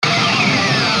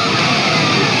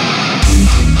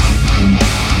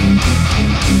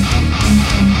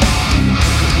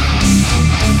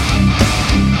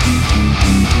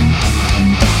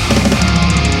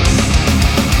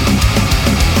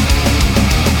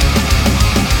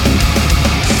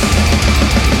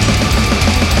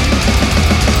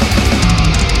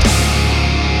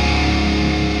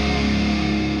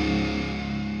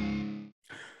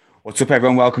What's up,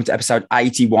 everyone? Welcome to episode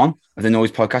 81 of the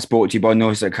Noise Podcast, brought to you by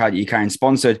Noise.co.uk and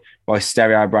sponsored by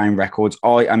Stereo Brain Records.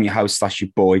 I am your host / your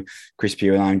boy, Chris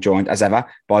Pugh, and I'm joined, as ever,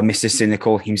 by Mr.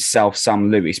 Cynical himself, Sam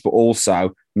Lewis, but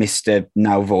also Mr.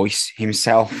 No Voice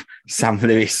himself, Sam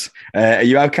Lewis. Are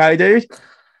you okay, dude?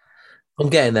 I'm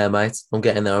getting there, mate. I'm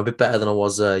getting there. I'm a bit better than I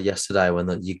was yesterday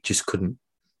when you just couldn't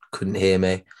hear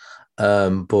me.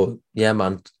 But yeah,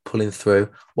 man, pulling through.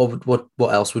 What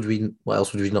else would we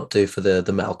not do for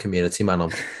the metal community, man?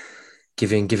 I'm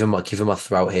giving my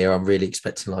throat here. I'm really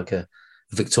expecting like a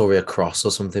Victoria Cross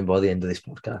or something by the end of this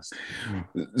podcast.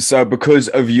 So because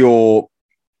of your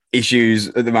issues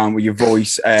at the moment with your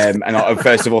voice, and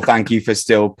first of all, thank you for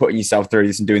still putting yourself through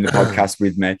this and doing the podcast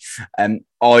with me.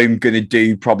 I'm going to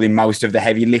do probably most of the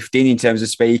heavy lifting in terms of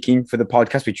speaking for the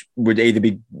podcast,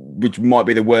 which might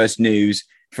be the worst news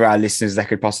for our listeners they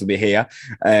could possibly hear.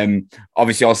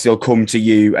 Obviously, I'll still come to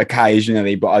you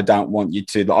occasionally, but I don't want you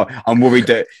to. I'm worried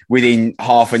that within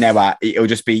half an hour, it'll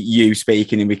just be you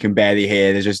speaking and we can barely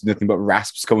hear. There's just nothing but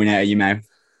rasps coming out of your mouth.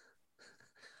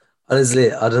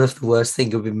 Honestly, I don't know if the worst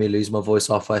thing would be me losing my voice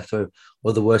halfway through,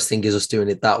 or the worst thing is us doing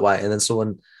it that way, and then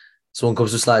someone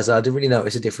comes to slide. I didn't really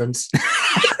notice a difference.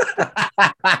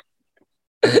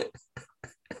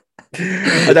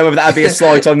 I don't know if that'd be a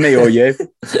slight on me or you.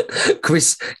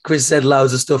 Chris said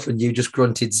loads of stuff and you just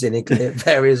grunted cynically at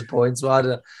various points. Well, I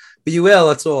don't know. But you will,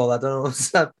 that's all. I don't know.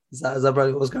 Is that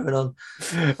probably what's going on?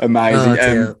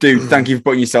 Amazing. Dude, thank you for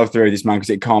putting yourself through this, man, because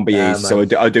it can't be easy. So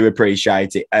I do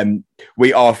appreciate it.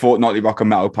 We are a fortnightly rock and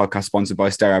metal podcast sponsored by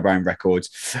Stereo Brain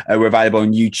Records. We're available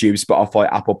on YouTube,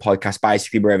 Spotify, Apple Podcasts,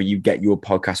 basically wherever you get your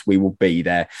podcast, we will be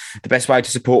there. The best way to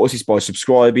support us is by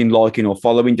subscribing, liking, or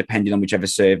following, depending on whichever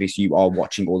service you are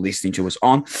watching or listening to us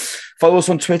on. Follow us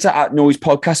on Twitter at Noise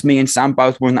Podcast. Me and Sam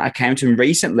both run that account and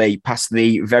recently passed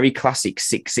the very classic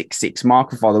 666 mark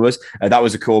for followers. That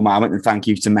was a cool moment, and thank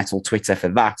you to Metal Twitter for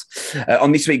that.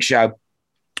 On this week's show,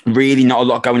 really not a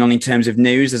lot going on in terms of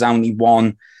news. There's only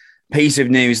one piece of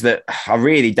news that I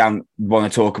really don't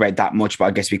want to talk about that much, but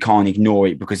I guess we can't ignore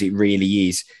it because it really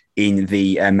is in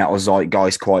the metal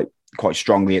zeitgeist quite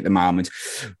strongly at the moment.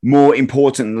 More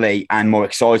importantly and more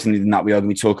excitingly than that, we are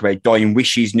going to talk about Dying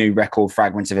Wish's new record,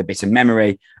 Fragments of a Bitter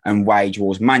Memory, and Wage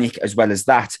War's Manic. As well as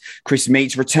that, Chris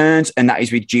Meets returns, and that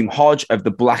is with Jim Hodge of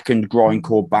the blackened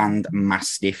grindcore band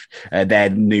Mastiff. Their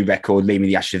new record, Leave Me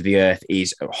the Ashes of the Earth,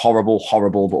 is horrible,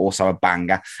 but also a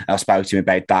banger. I spoke to him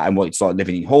about that and what it's like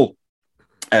living in Hull.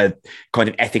 Kind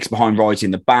of ethics behind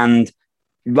writing the band.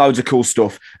 Loads of cool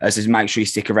stuff. So make sure you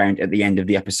stick around at the end of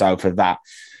the episode for that.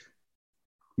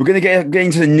 We're going to get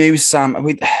into the news, Sam.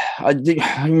 I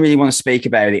didn't really want to speak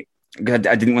about it. I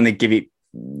didn't want to give it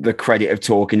the credit of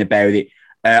talking about it.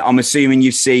 I'm assuming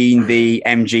you've seen the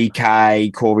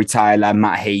MGK, Corey Taylor,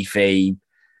 Matt Heafy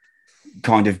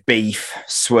kind of beef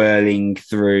swirling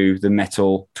through the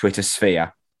metal Twitter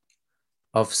sphere.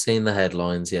 I've seen the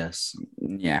headlines, yes.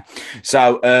 Yeah.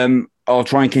 So I'll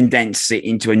try and condense it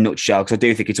into a nutshell because I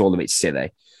do think it's all a bit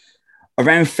silly.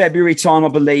 Around February time, I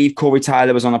believe, Corey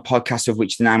Taylor was on a podcast of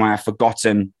which the name I have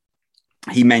forgotten.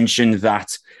 He mentioned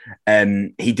that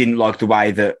he didn't like the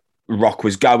way that rock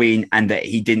was going and that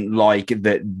he didn't like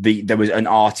that there was an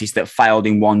artist that failed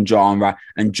in one genre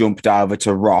and jumped over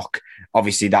to rock.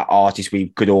 Obviously, that artist we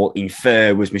could all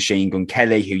infer was Machine Gun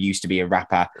Kelly, who used to be a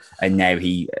rapper, and now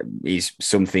he is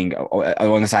something, I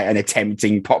want to say, an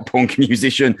attempting pop punk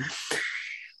musician.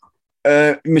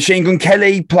 Machine Gun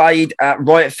Kelly played at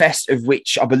Riot Fest, of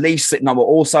which I believe Slipknot were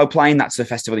also playing. That's a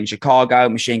festival in Chicago.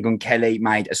 Machine Gun Kelly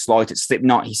made a slight at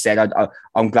Slipknot. He said,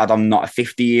 I'm glad I'm not a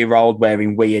 50-year-old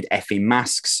wearing weird effing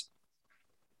masks.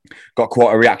 Got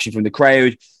quite a reaction from the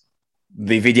crowd.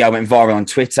 The video went viral on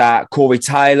Twitter. Corey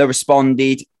Taylor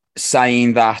responded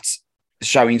saying that,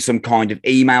 showing some kind of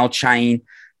email chain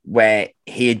where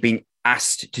he had been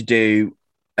asked to do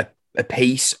a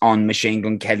piece on Machine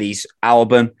Gun Kelly's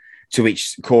album, to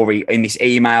which Corey, in this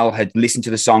email, had listened to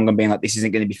the song and been like, this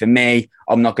isn't going to be for me.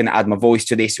 I'm not going to add my voice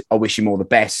to this. I wish him all the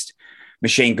best.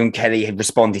 Machine Gun Kelly had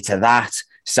responded to that,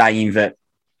 saying that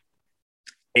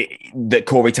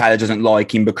Corey Taylor doesn't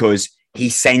like him because he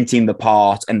sent him the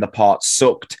part and the part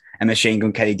sucked and Machine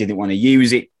Gun Kelly didn't want to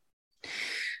use it.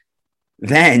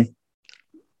 Then,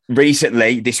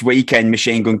 recently, this weekend,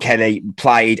 Machine Gun Kelly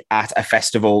played at a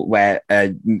festival where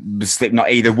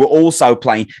Slipknot either were also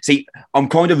playing. See, I'm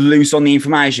kind of loose on the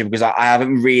information because I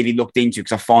haven't really looked into it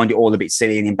because I find it all a bit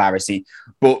silly and embarrassing.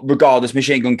 But regardless,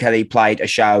 Machine Gun Kelly played a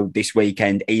show this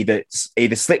weekend. Either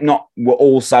Slipknot were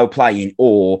also playing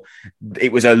or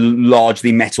it was a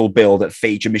largely metal bill that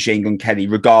featured Machine Gun Kelly.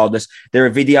 Regardless, there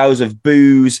are videos of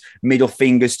boos, middle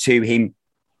fingers to him,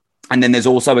 And then there's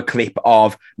also a clip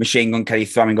of Machine Gun Kelly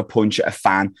throwing a punch at a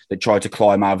fan that tried to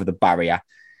climb over the barrier.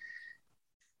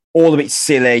 All of it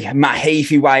silly. Matt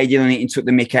Heafy weighed in on it and took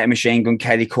the mick out of Machine Gun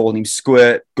Kelly, calling him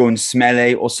squirt, gun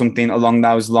smelly, or something along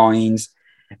those lines,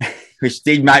 which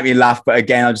did make me laugh. But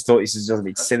again, I just thought this is just a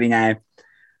bit silly now.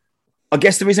 I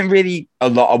guess there isn't really a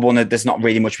lot I wanted. There's not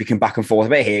really much we can back and forth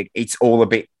about here. It's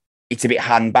a bit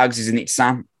handbags, isn't it,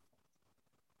 Sam?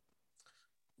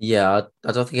 Yeah,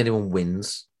 I don't think anyone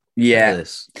wins. Yeah.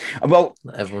 This. Well,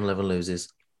 everyone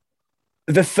loses.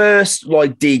 The first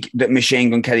dig that Machine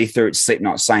Gun Kelly threw at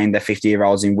Slipknot saying they're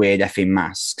 50-year-olds in weird effing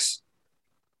masks,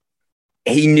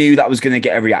 he knew that was going to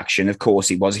get a reaction. Of course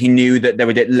he was. He knew that there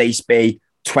would at least be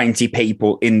 20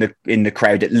 people in the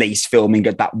crowd at least filming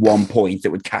at that one point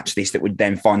that would catch this, that would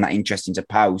then find that interesting to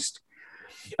post.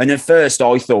 And at first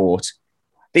I thought,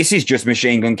 this is just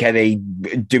Machine Gun Kelly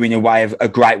doing a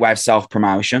great way of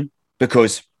self-promotion,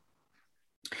 because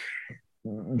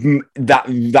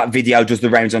that video does the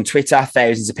rounds on Twitter.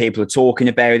 Thousands of people are talking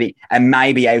about it, and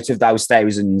maybe out of those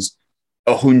thousands,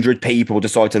 100 people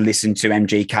decide to listen to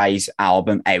MGK's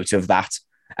album out of that,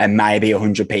 and maybe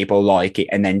 100 people like it,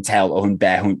 and then tell 100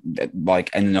 and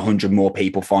then 100 more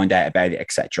people find out about it,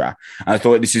 etc. And I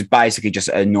thought this is basically just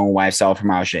a normal way of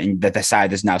self-promotion, and that they say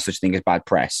there's no such thing as bad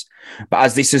press. But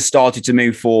as this has started to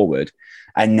move forward,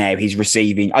 and now he's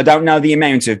receiving, I don't know the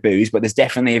amount of boos, but there's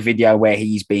definitely a video where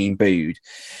he's being booed.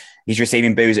 He's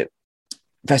receiving boos at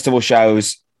festival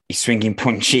shows. He's swinging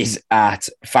punches at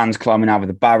fans climbing over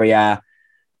the barrier.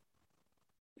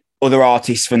 Other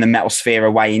artists from the metal sphere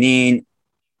are weighing in.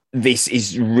 This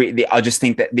is really, I just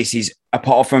think that this is,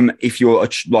 apart from if you're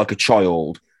like a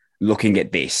child looking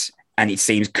at this and it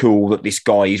seems cool that this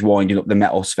guy is winding up the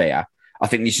metal sphere, I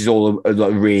think this is all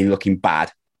really looking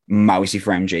bad, mostly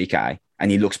for MGK. And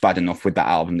he looks bad enough with that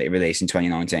album that he released in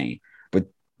 2019. But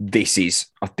this is,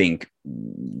 I think,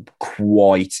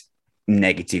 quite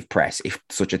negative press, if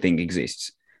such a thing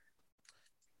exists.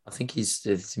 I think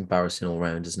it's embarrassing all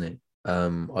round, isn't it?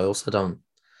 I also don't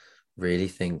really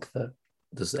think that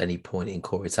there's any point in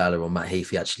Corey Taylor or Matt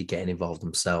Heafy actually getting involved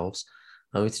themselves.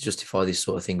 I need to justify this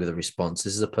sort of thing with a response.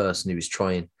 This is a person who is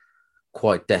trying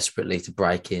quite desperately to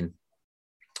break in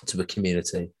to a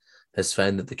community, has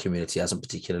found that the community hasn't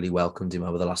particularly welcomed him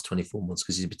over the last 24 months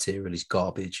because his material is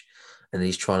garbage, and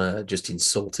he's trying to just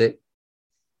insult it.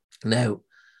 Now,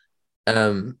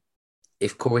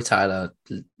 if Corey Taylor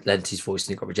lent his voice and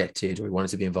he got rejected, or he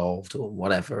wanted to be involved or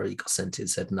whatever, he got sent in,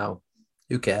 said no,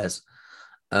 who cares?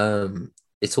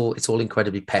 It's all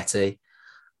incredibly petty,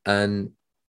 and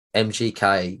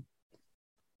MGK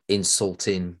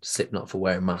insulting Slipknot for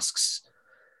wearing masks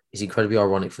is incredibly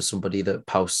ironic for somebody that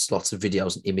posts lots of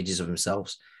videos and images of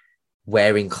themselves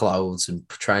wearing clothes and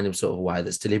portraying them sort of a way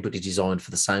that's deliberately designed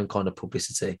for the same kind of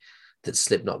publicity that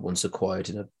Slipknot once acquired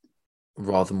in a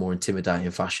rather more intimidating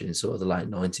fashion in sort of the late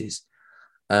 90s.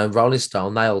 Rolling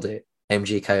Stone nailed it.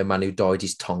 MGK, a man who dyed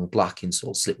his tongue black,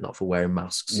 insults Slipknot for wearing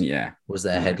masks. Yeah, was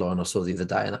their headline I saw the other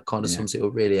day, and that kind of sums it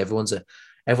up. Really, everyone's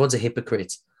a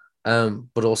hypocrite,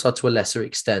 but also to a lesser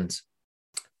extent,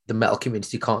 the metal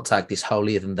community can't take this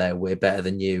holier than thou, we're better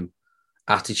than you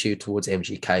attitude towards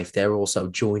MGK if they're also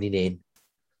joining in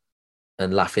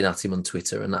and laughing at him on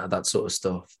Twitter and that sort of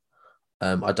stuff.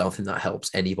 I don't think that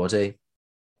helps anybody.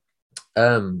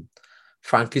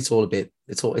 Frankly, it's all a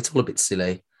bit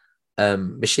silly.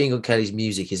 Machine Gun Kelly's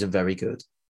music isn't very good,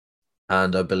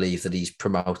 and I believe that he's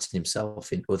promoting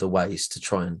himself in other ways to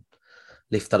try and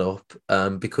lift that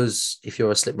up. Because if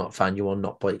you're a Slipknot fan, you are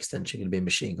not by extension going to be a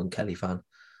Machine Gun Kelly fan.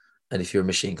 And if you're a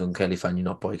Machine Gun Kelly fan, you're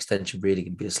not by extension really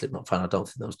going to be a Slipknot fan. I don't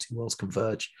think those two worlds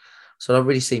converge. So I don't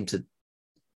really seem to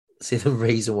see the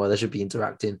reason why they should be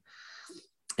interacting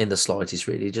in the slightest,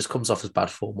 really. It just comes off as bad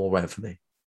form all round for me.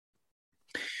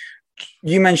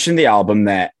 You mentioned the album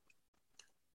there,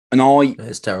 and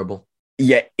it's terrible.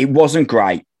 Yeah, it wasn't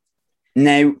great.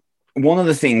 Now, one of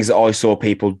the things that I saw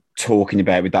people talking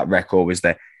about with that record was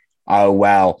that, oh,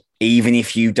 well, even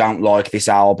if you don't like this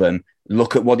album,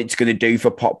 look at what it's going to do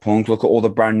for pop punk. Look at all the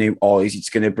brand new eyes it's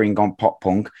going to bring on pop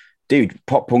punk. Dude,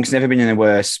 pop punk's never been in a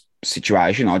worse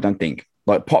situation, I don't think.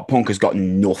 Like, pop punk has got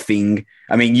nothing.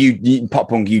 I mean, you pop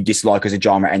punk you dislike as a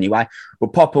genre anyway,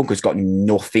 but pop punk has got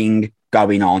nothing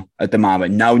going on at the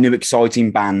moment. No new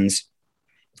exciting bands.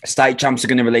 State Champs are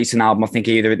going to release an album, I think,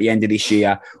 either at the end of this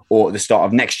year or at the start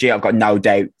of next year. I've got no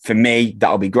doubt. For me,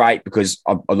 that'll be great because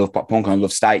I love pop punk and I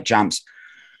love State Champs.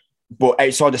 But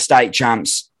outside of State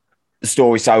Champs, the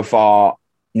story so far,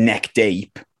 neck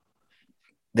deep.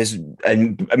 There's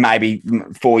maybe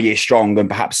 4 years strong and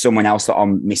perhaps someone else that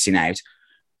I'm missing out.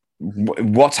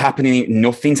 What's happening?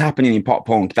 Nothing's happening in pop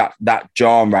punk. That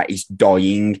genre is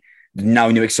dying.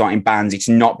 no new exciting bands. It's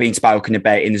not being spoken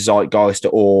about in the zeitgeist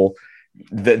at all.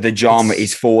 The genre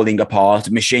is falling apart.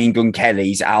 Machine Gun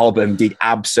Kelly's album did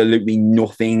absolutely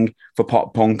nothing for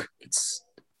pop punk.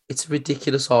 It's a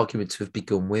ridiculous argument to have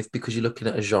begun with, because you're looking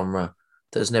at a genre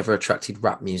that has never attracted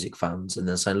rap music fans, and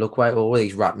then saying, look, why all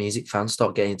these rap music fans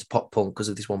start getting into pop punk because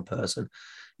of this one person.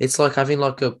 It's like having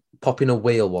like a popping a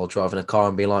wheel while driving a car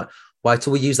and being like, why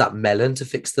till we use that melon to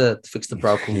fix the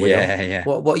broken wheel? Yeah.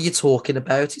 What are you talking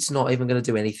about? It's not even going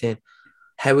to do anything.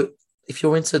 If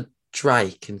you're into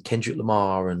Drake and Kendrick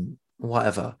Lamar and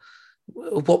whatever,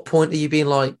 at what point are you being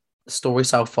like, story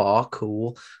so far,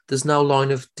 cool? There's no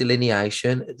line of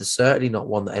delineation. There's certainly not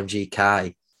one that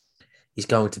MGK is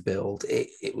going to build.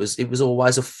 It was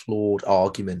always a flawed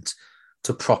argument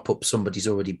to prop up somebody's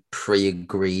already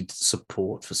pre-agreed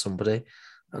support for somebody.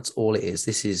 That's all it is.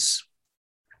 This is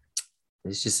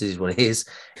what it is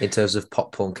in terms of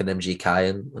pop punk and MGK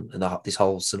and this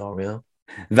whole scenario.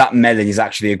 That melon is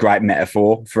actually a great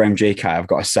metaphor for MGK, I've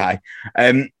got to say.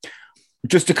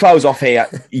 Just to close off here,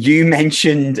 you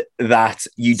mentioned that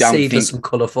you don't think some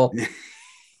colourful.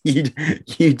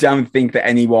 you don't think that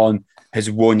anyone has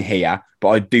won here, but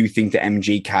I do think that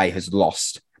MGK has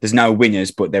lost. There's no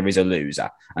winners, but there is a loser,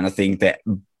 and I think that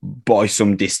by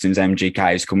some distance,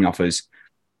 MGK is coming off as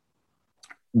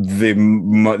the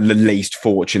least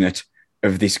fortunate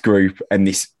of this group and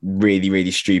this really,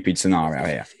 really stupid scenario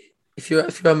here. If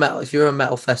you're a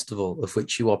metal festival of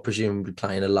which you are presumably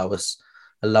playing a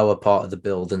lower part of the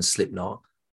bill than Slipknot,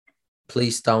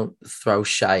 please don't throw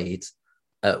shade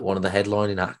at one of the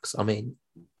headlining acts. I mean,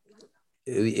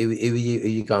 who are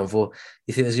you going for?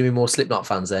 You think there's going to be more Slipknot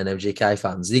fans than MGK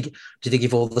fans? Do you think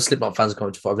if all the Slipknot fans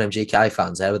come to fight with MGK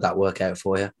fans, how would that work out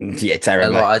for you? Yeah,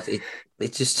 terrible.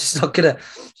 It's just not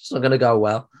gonna go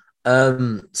well.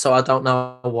 So I don't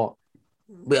know what.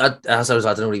 I don't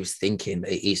know what he was thinking.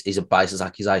 He's a baseless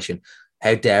accusation.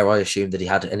 How dare I assume that he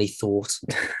had any thought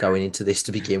going into this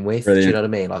to begin with? Brilliant. Do you know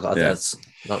what I mean? Like, that's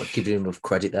not giving him enough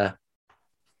credit there.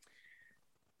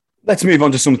 Let's move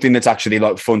on to something that's actually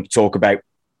like fun to talk about.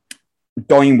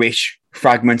 Dying Wish,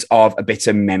 Fragments of a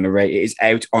Bitter Memory. It is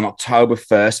out on October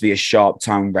 1st via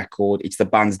Sharptone Record. It's the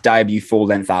band's debut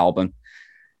full-length album.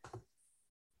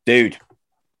 Dude,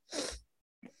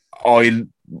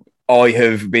 I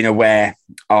have been aware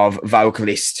of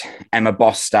vocalist Emma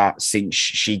Boster since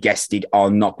she guested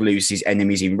on Knock Loose's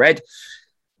Enemies in Red.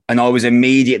 And I was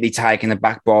immediately taken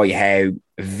aback by how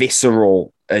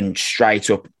visceral and straight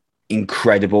up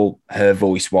incredible her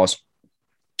voice was.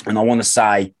 And I want to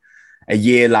say a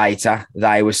year later,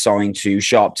 they were signed to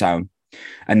Sharptone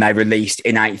and they released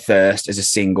Innate Thirst as a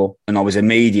single. And I was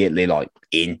immediately like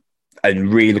in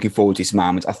and really looking forward to this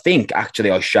moment. I think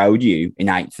actually I showed you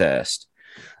Innate Thirst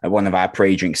at one of our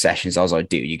pre-drink sessions. I was like,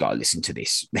 dude, you got to listen to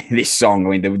this song. I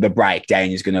mean, the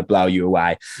breakdown is going to blow you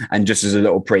away. And just as a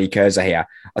little precursor here,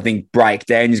 I think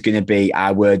breakdown is going to be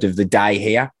our word of the day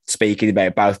here, speaking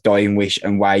about both Dying Wish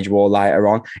and Wage War later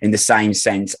on, in the same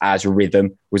sense as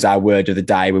rhythm was our word of the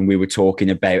day when we were talking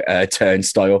about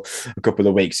Turnstile a couple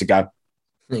of weeks ago.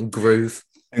 And groove,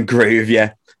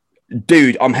 yeah.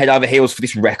 Dude, I'm head over heels for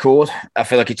this record. I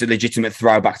feel like it's a legitimate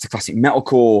throwback to classic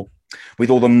metalcore, with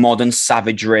all the modern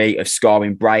savagery of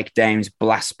scarring breakdowns,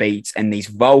 blast beats, and these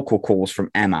vocal calls from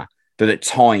Emma that at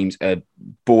times are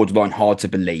borderline hard to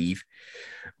believe.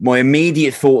 My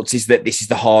immediate thoughts is that this is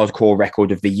the hardcore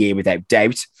record of the year without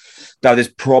doubt, though there's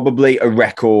probably a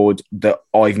record that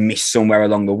I've missed somewhere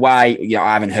along the way. You know,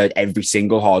 I haven't heard every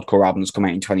single hardcore album that's come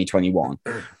out in 2021,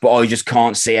 but I just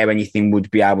can't see how anything would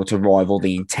be able to rival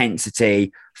the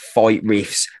intensity, fight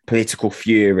riffs, political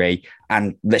fury,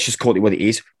 and let's just call it what it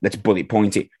is. Let's bullet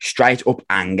point it. Straight up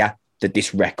anger that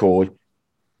this record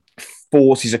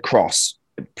forces across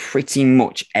pretty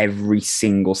much every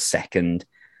single second.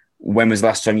 When was the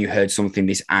last time you heard something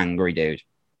this angry, dude?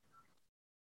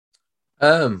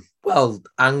 Well,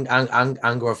 anger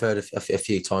I've heard a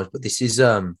few times, but this is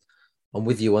I'm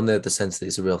with you on the sense that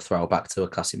it's a real throwback to a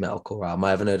classic metalcore album. I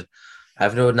haven't heard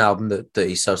an album that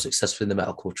is so successful in the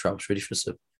metalcore tropes really for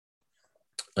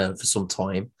some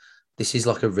time. This is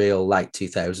like a real late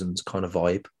 2000s kind of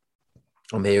vibe.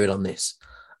 I'm hearing on this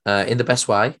in the best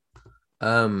way.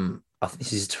 I think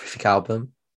this is a terrific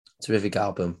album.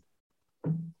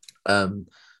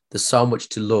 There's so much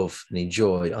to love and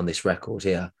enjoy on this record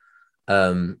here.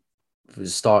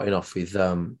 Starting off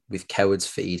with Coward's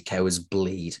Feed, Coward's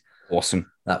Bleed.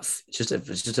 Awesome. That's just a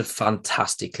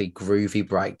fantastically groovy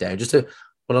breakdown.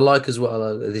 What I like as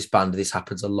well, this band, this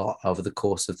happens a lot over the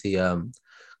course of the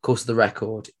course of the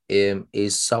record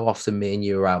is so often me and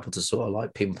you are able to sort of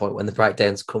like pinpoint when the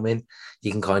breakdowns come in.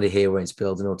 You can kind of hear when it's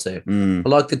building or two. I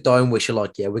like the Dying Wish. You're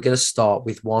like, yeah, we're going to start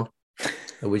with one,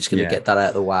 and we're just going to get that out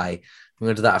of the way. I'm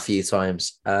going to do that a few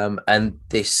times. And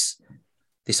this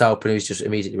opening is just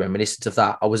immediately reminiscent of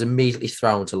that. I was immediately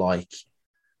thrown to like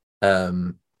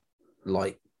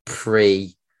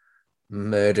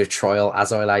pre-murder trial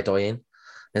As I Lay Dying.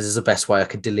 This is the best way I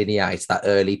could delineate that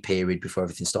early period before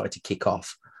everything started to kick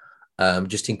off.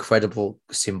 Just incredible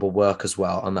cymbal work as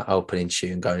well on that opening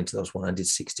tune, going into those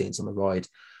 116s on the ride.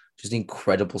 Just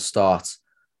incredible start.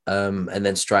 And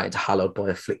then straight into Hallowed by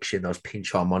Affliction, those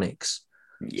pinch harmonics.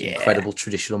 Incredible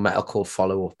traditional metalcore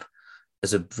follow-up.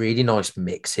 There's a really nice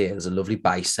mix here. There's a lovely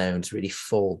bass sound. It's really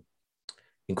full.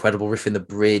 Incredible riff in the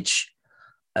bridge.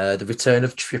 The return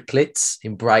of triplets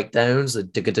in breakdowns. The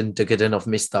Duggadon. I've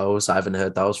missed those. I haven't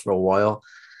heard those for a while.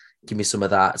 Give me some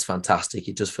of that. It's fantastic.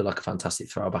 It does feel like a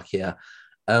fantastic throwback here.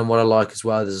 What I like as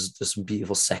well, there's some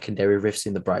beautiful secondary riffs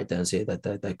in the breakdowns here.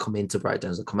 They come into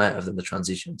breakdowns, that come out of them. The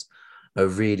transitions are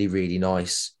really, really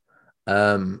nice.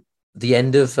 The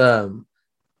end of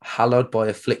Hallowed by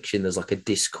Affliction, there's like a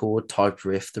Discord type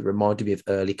riff that reminded me of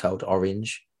early Code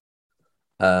Orange.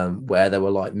 Where they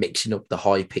were like mixing up the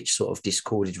high pitched sort of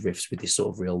discorded riffs with this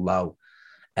sort of real low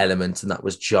element, and that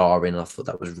was jarring. I thought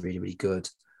that was really, really good.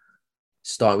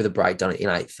 Starting with a breakdown in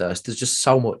Eighth Thirst, there's just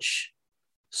so much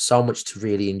to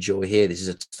really enjoy here. This is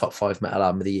a top 5 metal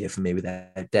album of the year for me,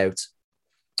 without doubt,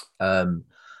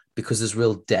 because there's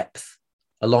real depth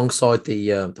alongside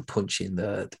the punching,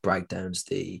 the breakdowns,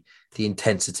 the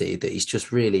intensity that is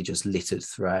just really just littered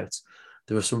throughout.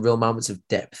 There are some real moments of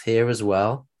depth here as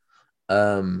well.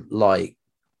 Like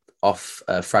off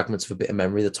Fragments of a Bit of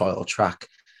Memory, the title track,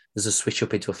 there's a switch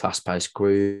up into a fast-paced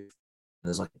groove.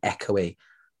 There's like echoey,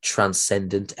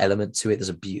 transcendent element to it. There's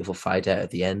a beautiful fade out at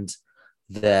the end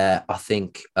there. I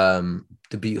think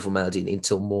the beautiful melody in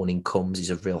Until Morning Comes is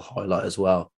a real highlight as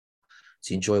well.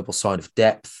 It's an enjoyable sign of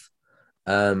depth.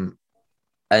 And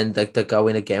they go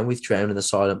in again with Drown in the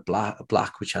Silent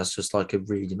Black, which has just like a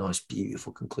really nice,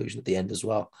 beautiful conclusion at the end as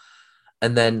well.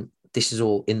 And then this is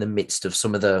all in the midst of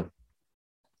some of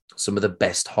the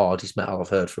best, hardest metal I've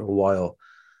heard for a while,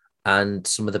 and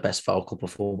some of the best vocal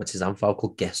performances and vocal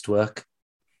guest work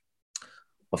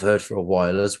I've heard for a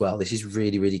while as well. This is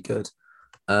really, really good.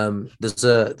 There's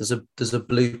a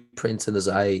blueprint, and there's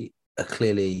a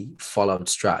clearly followed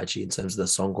strategy in terms of the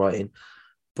songwriting,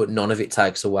 but none of it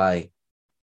takes away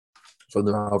from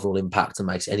the overall impact and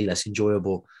makes it any less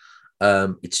enjoyable.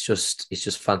 It's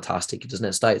just fantastic. It doesn't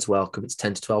outstay its welcome. It's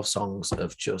 10 to 12 songs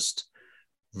of just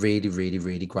really, really,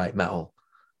 really great metal.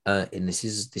 And this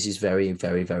is very,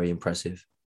 very, very impressive.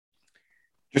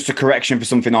 Just a correction for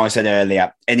something I said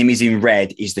earlier. Enemies in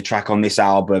Red is the track on this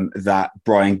album that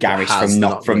Brian Garris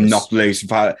from Knocked Loose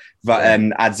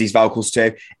adds his vocals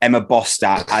to. Emma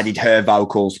Boster added her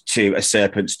vocals to A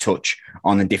Serpent's Touch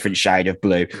on a different shade of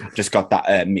blue. Just got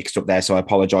that mixed up there, so I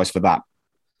apologise for that.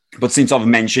 But since I've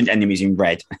mentioned Enemies in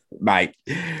Red, mate,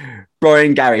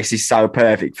 Brian Garris is so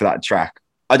perfect for that track.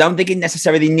 I don't think it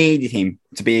necessarily needed him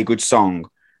to be a good song,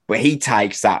 but he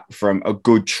takes that from a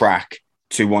good track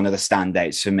to one of the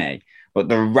standouts for me. But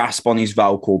the rasp on his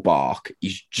vocal bark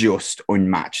is just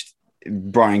unmatched.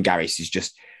 Brian Garris is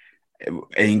just an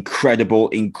incredible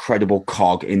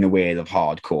cog in the wheel of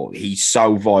hardcore. He's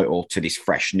so vital to this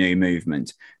fresh new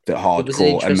movement that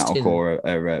hardcore and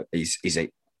metalcore is a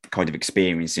kind of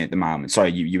experiencing at the moment.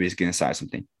 Sorry, you were going to say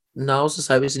something. No, I was going to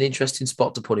say it was an interesting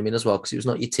spot to put him in as well, because it was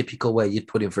not your typical where you'd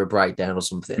put him for a breakdown or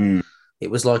something. It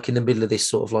was like in the middle of this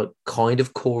sort of like kind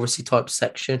of chorusy type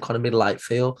section, kind of middle eight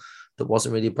feel that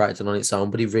wasn't really a breakdown on its own,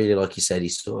 but he really, like you said,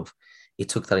 he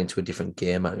took that into a different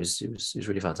gear, man. It was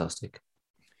really fantastic.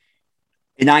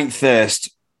 In Ain't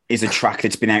Thirst is a track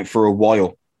that's been out for a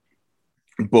while,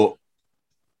 but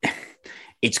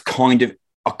it's kind of,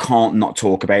 I can't not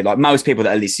talk about, like most people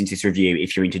that are listening to this review,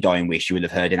 if you're into Dying Wish, you would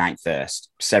have heard Innate Thirst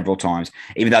several times.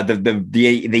 Even though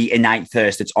the Innate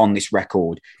Thirst that's on this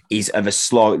record is of a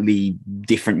slightly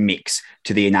different mix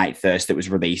to the Innate Thirst that was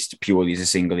released purely as a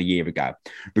single a year ago.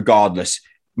 Regardless,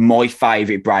 my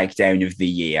favourite breakdown of the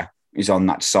year is on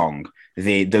that song.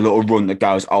 The little run that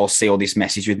goes, I'll seal this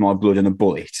message with my blood and a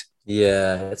bullet.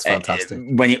 Yeah, it's fantastic.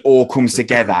 When it all comes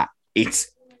together,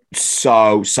 it's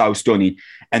so stunning.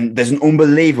 And there's an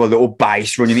unbelievable little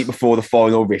bass running it before the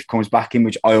final riff comes back in,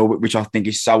 which I think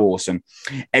is so awesome.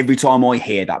 Every time I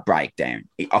hear that breakdown,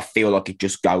 I feel like it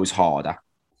just goes harder.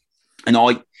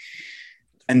 Agreed.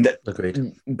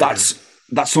 That's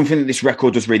something that this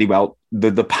record does really well.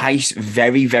 The pace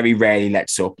very, very rarely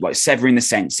lets up. Like Severing the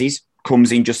Senses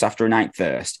comes in just after an 8th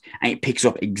verse, and it picks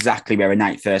up exactly where an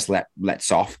 8th verse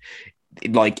lets off.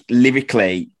 Like,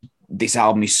 lyrically, this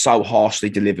album is so harshly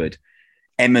delivered.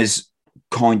 Emma's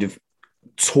kind of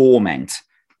torment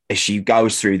as she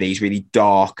goes through these really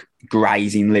dark,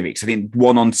 grazing lyrics. I think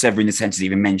one on Severing the Senses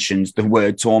even mentions the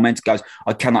word torment. It goes,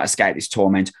 I cannot escape this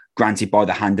torment granted by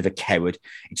the hand of a coward.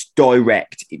 It's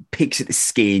direct. It picks at the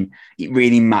skin. It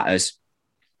really matters.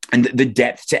 And the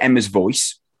depth to Emma's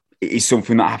voice is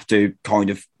something that I have to kind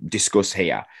of discuss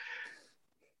here.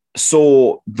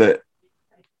 Saw that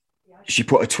she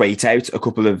put a tweet out a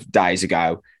couple of days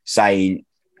ago saying,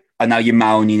 I know you're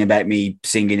moaning about me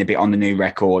singing a bit on the new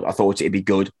record. I thought it'd be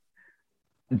good.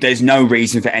 There's no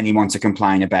reason for anyone to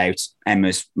complain about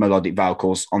Emma's melodic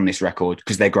vocals on this record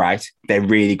because they're great. They're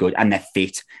really good and they're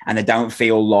fit. And they don't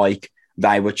feel like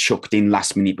they were chucked in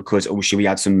last minute because, oh, should we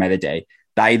add some melody?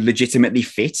 They legitimately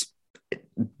fit.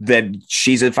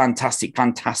 She's a fantastic,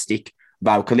 fantastic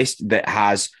vocalist that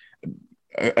has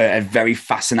a very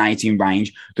fascinating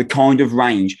range, the kind of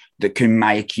range that can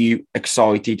make you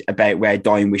excited about where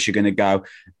Dying Wish are going to go.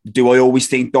 Do I always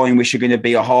think Dying Wish are going to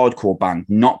be a hardcore band?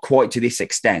 Not quite to this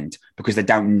extent, because they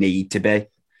don't need to be.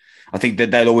 I think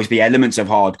that there'll always be elements of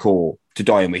hardcore to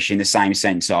Dying Wish in the same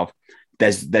sense of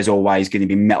there's always going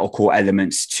to be metalcore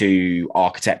elements to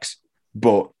Architects,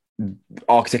 but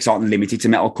Architects aren't limited to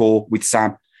metalcore with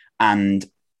Sam, and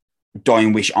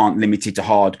Dying Wish aren't limited to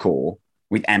hardcore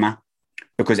with Emma,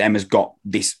 because Emma's got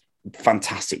this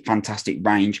fantastic, fantastic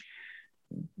range.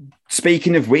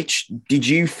 Speaking of which, did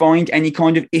you find any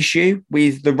kind of issue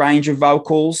with the range of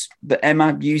vocals that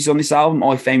Emma used on this album?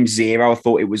 I found zero. I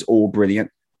thought it was all brilliant.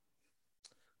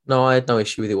 No, I had no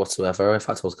issue with it whatsoever. In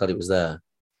fact, I was glad it was there,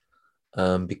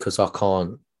 because I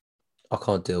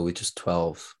can't deal with just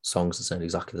 12 songs that sound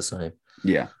exactly the same.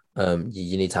 Yeah.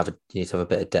 You need to have a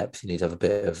bit of depth. You need to have a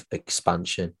bit of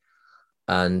expansion.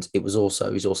 And it was also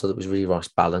there was really nice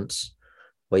balance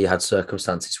where you had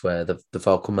circumstances where the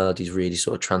vocal melodies really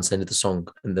sort of transcended the song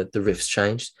and the riffs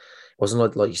changed. It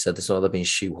wasn't like you said, it's not like being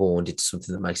shoehorned into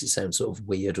something that makes it sound sort of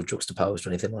weird or juxtaposed or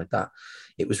anything like that.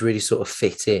 It was really sort of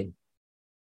fit in,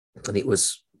 and it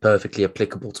was perfectly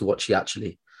applicable to what she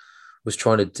actually was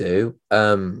trying to do.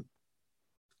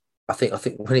 I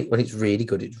think when it's really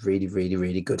good, it's really, really,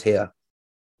 really good here.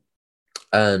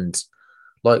 And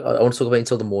like, I want to talk about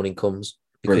Until the Morning Comes,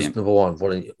 because Brilliant. Number one,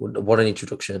 what an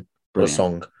introduction. Brilliant. For a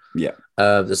song. Yeah.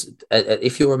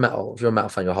 If you're a metal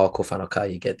fan, you're a hardcore fan,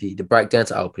 okay, you get the breakdown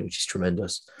to open, which is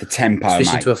tremendous. The tempo,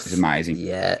 mate, is amazing.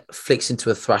 Yeah, flicks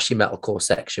into a thrashy metalcore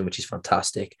section, which is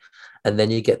fantastic. And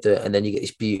then you get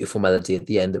this beautiful melody at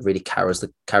the end that really carries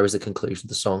the conclusion of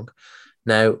the song.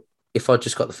 Now, if I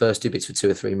just got the first two bits for 2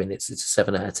 or 3 minutes, it's a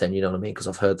 7 out of 10, you know what I mean? Because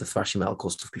I've heard the thrashy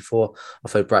metalcore stuff before.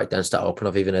 I've heard breakdowns start open.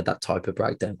 I've even heard that type of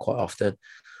breakdown quite often.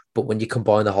 But when you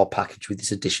combine the whole package with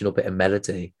this additional bit of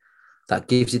melody, that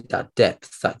gives it that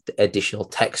depth, that additional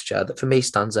texture that for me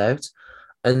stands out.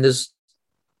 And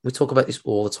we talk about this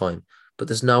all the time, but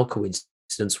there's no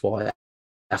coincidence why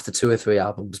after 2 or 3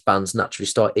 albums, bands naturally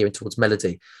start earing towards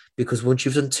melody. Because once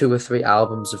you've done 2 or 3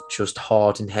 albums of just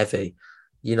hard and heavy,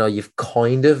 you know, you've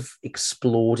kind of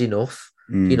explored enough.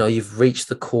 You know, you've reached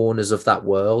the corners of that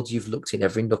world. You've looked in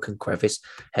every nook and crevice.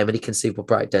 How many conceivable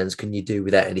breakdowns can you do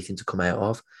without anything to come out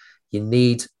of? You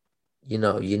need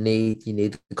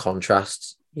the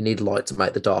contrast. You need light to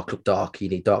make the dark look darker. You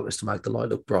need darkness to make the light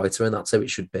look brighter, and that's how it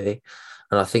should be.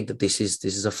 And I think that this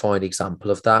is a fine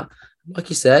example of that. Like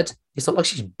you said, it's not like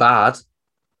she's bad.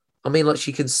 I mean, like,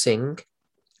 she can sing,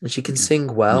 and she can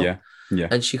sing well. Yeah.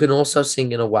 And she can also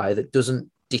sing in a way that doesn't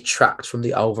detract from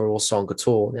the overall song at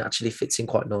all. And it actually fits in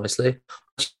quite nicely.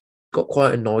 She's got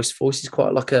quite a nice voice. It's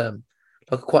quite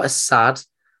quite a sad,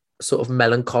 sort of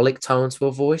melancholic tone to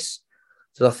her voice.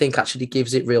 So I think actually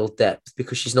gives it real depth,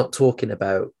 because she's not talking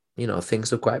about, you know,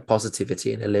 things of great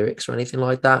positivity in her lyrics or anything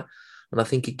like that. And I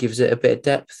think it gives it a bit of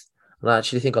depth. And I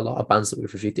actually think a lot of bands that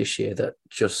we've reviewed this year that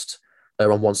just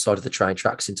are on one side of the train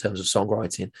tracks in terms of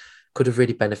songwriting could have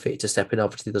really benefited to stepping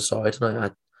over to the other side.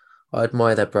 And I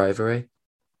admire their bravery.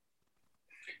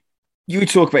 You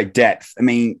talk about depth. I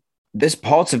mean, there's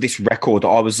parts of this record that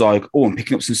I was like, oh, I'm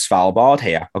picking up some Svalbard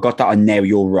here. I got that on Now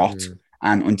You're Rot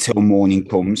and Until Morning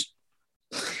Comes.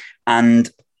 And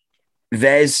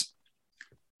I think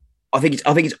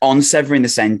it's on Severing the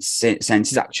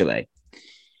Senses, actually.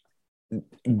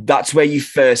 That's where you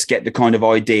first get the kind of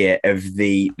idea of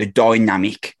the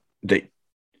dynamic that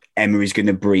Emma is going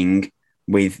to bring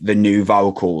with the new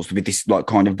vocals, with this like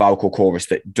kind of vocal chorus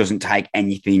that doesn't take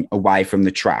anything away from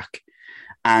the track.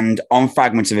 And on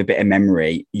Fragments of a Bit of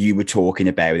Memory, you were talking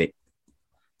about it.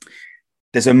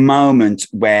 there's a moment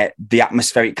where the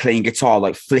atmospheric clean guitar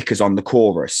like flickers on the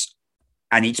chorus.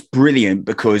 And it's brilliant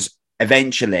because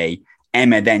eventually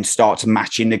Emma then starts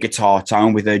matching the guitar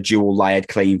tone with her dual layered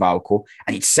clean vocal.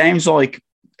 And it sounds like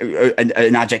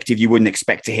an adjective you wouldn't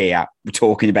expect to hear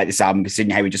talking about this album,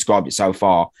 considering how we described it so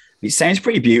far. It sounds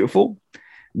pretty beautiful.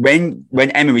 When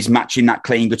Emma is matching that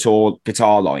clean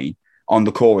guitar line on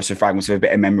the chorus of Fragments of a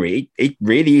Bitter Memory, it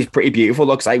really is pretty beautiful.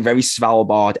 Looks like very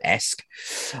Svalbard-esque.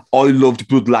 I loved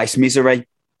Bloodlaced Misery.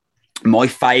 My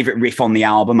favourite riff on the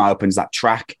album opens that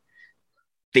track.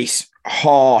 This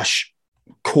harsh,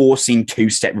 coursing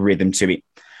two-step rhythm to it.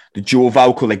 The dual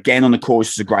vocal again on the chorus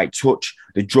is a great touch.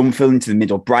 The drum fill into the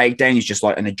middle breakdown is just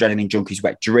like an adrenaline junkie's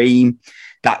wet dream.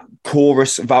 That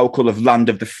chorus vocal of Land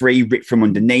of the Free, ripped from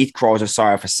underneath, Cries of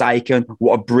Sorrow Forsaken.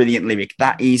 What a brilliant lyric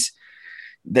that is.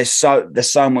 There's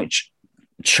so much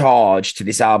charge to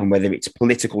this album, whether it's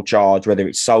political charge, whether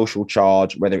it's social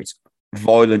charge, whether it's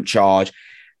violent charge.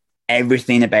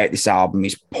 Everything about this album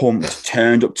is pumped,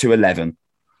 turned up to 11.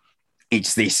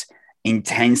 It's this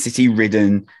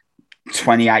intensity-ridden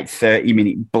 28,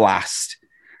 30-minute blast,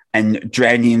 and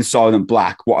Drowning in Silent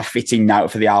Black, what a fitting note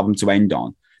for the album to end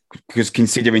on, because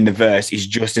considering the verse is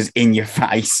just as in your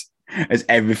face as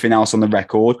everything else on the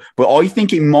record. But I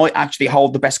think it might actually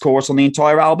hold the best chorus on the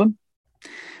entire album.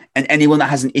 And anyone that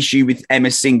has an issue with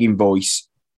Emma's singing voice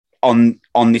on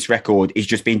this record is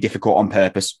just being difficult on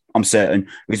purpose, I'm certain,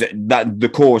 because that the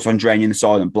chorus on Drowning in the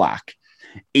Silent Black,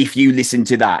 if you listen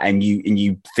to that and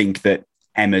you think that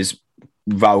Emma's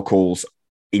vocals,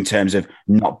 in terms of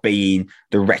not being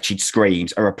the wretched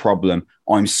screams, are a problem,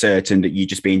 I'm certain that you're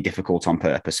just being difficult on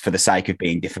purpose for the sake of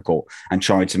being difficult and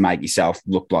trying to make yourself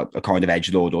look like a kind of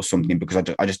edgelord or something, because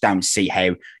I just don't see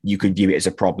how you could view it as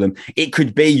a problem. It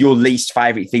could be your least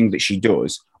favourite thing that she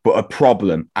does, but a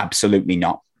problem, absolutely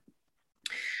not.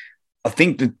 I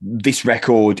think that this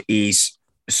record is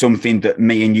something that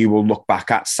me and you will look back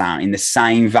at, Sam, in the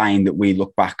same vein that we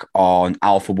look back on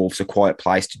Alpha Wolf's A Quiet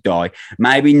Place to Die.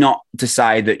 Maybe not to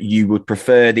say that you would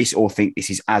prefer this or think this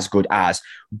is as good as,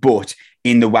 but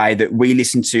in the way that we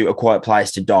listened to A Quiet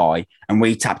Place to Die and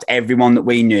we tapped everyone that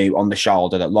we knew on the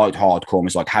shoulder that liked hardcore and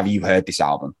was like, have you heard this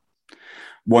album?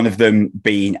 One of them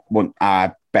being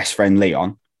our best friend,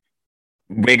 Leon.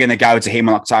 We're going to go to him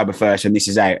on October 1st and this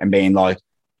is out, and being like,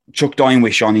 chuck Dying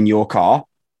Wish on in your car.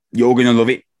 You're going to love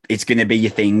it. It's going to be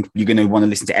your thing. You're going to want to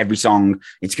listen to every song.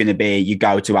 It's going to be your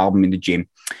go-to album in the gym.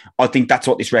 I think that's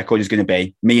what this record is going to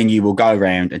be. Me and you will go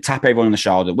around and tap everyone on the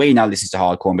shoulder. We now listen to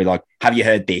hardcore and be like, have you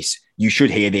heard this? You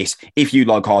should hear this. If you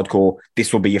like hardcore,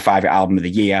 this will be your favourite album of the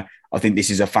year. I think this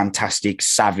is a fantastic,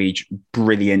 savage,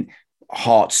 brilliant,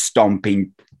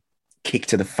 heart-stomping kick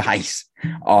to the face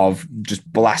of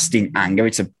just blasting anger.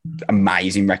 It's an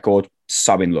amazing record.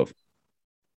 So in love.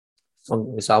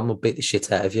 This album will beat the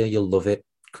shit out of you. You'll love it.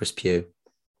 Chris Pugh.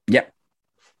 Yep.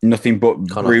 Nothing but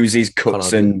bruises,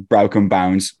 cuts, and broken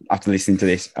bones after listening to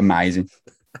this. Amazing.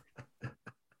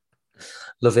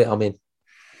 Love it. I'm in.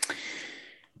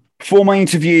 Before my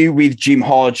interview with Jim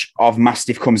Hodge of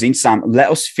Mastiff comes in, Sam, let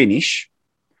us finish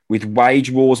with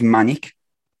Wage War's Manic.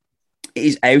 It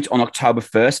is out on October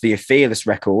 1st via Fearless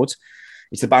Records.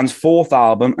 It's the band's fourth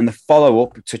album and the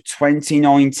follow-up to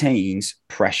 2019's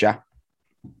Pressure.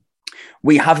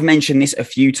 We have mentioned this a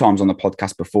few times on the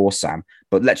podcast before, Sam,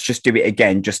 but let's just do it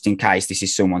again, just in case this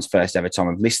is someone's first ever time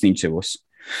of listening to us.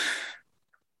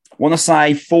 I want to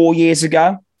say 4 years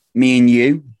ago, me and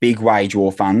you, big Wage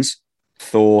War fans,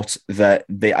 thought that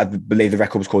I believe the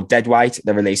record was called Deadweight.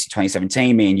 They released in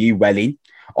 2017. Me and you, Welling.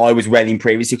 I was Welling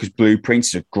previously because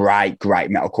Blueprints is a great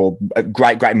metalcore, a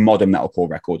great modern metalcore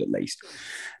record, at least.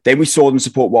 Then we saw them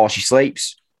support While She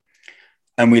Sleeps.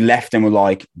 And we left and were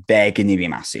like, they're going to be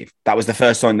massive. That was the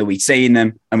first time that we'd seen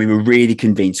them. And we were really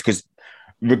convinced, because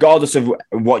regardless of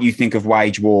what you think of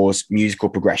Wage War's musical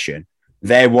progression,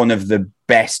 they're one of the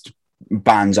best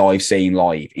bands I've seen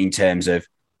live in terms of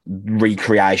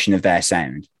recreation of their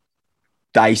sound.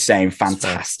 They sound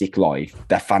fantastic live.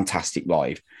 They're fantastic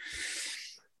live.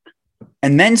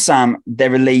 And then, Sam, they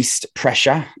released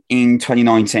Pressure in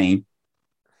 2019.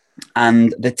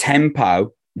 And the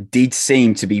tempo did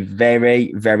seem to be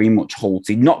very, very much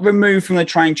halted. Not removed from the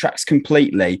train tracks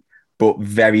completely, but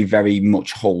very, very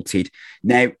much halted.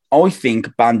 Now, I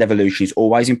think band evolution is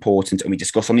always important, and we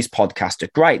discuss on this podcast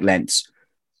at great lengths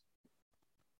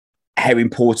how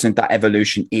important that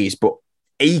evolution is. But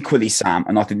equally, Sam,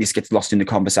 and I think this gets lost in the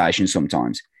conversation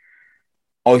sometimes,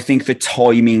 I think the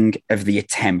timing of the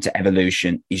attempt at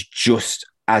evolution is just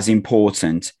as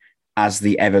important as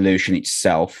the evolution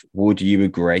itself. Would you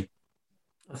agree?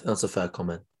 I think that's a fair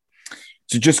comment.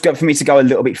 So just for me to go a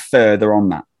little bit further on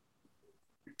that.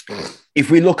 if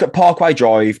we look at Parkway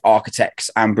Drive, Architects,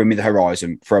 and Bring Me the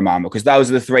Horizon for a moment, because those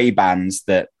are the three bands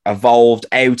that evolved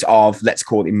out of, let's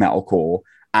call it metalcore,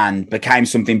 and became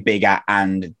something bigger,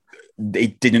 and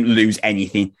it didn't lose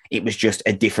anything. It was just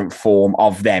a different form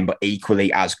of them, but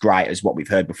equally as great as what we've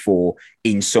heard before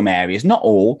in some areas. Not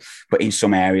all, but in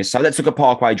some areas. So let's look at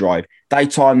Parkway Drive. They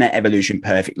timed their evolution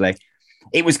perfectly.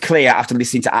 It was clear after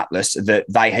listening to Atlas that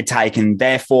they had taken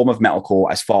their form of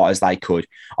metalcore as far as they could.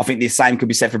 I think the same could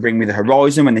be said for Bring Me the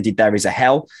Horizon when they did There Is a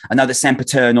Hell. I know that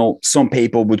Sempiternal, some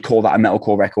people would call that a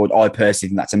metalcore record. I personally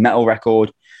think that's a metal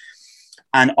record.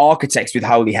 And Architects with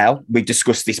Holy Hell, we've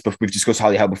discussed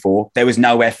Holy Hell before. There was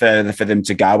nowhere further for them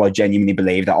to go. I genuinely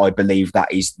believe that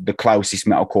is the closest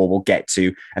metalcore will get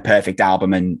to a perfect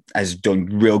album and has done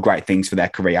real great things for their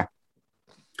career.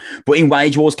 But in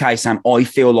Wage War's case, Sam, I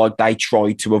feel like they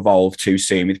tried to evolve too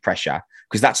soon with Pressure,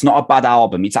 because that's not a bad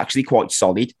album. It's actually quite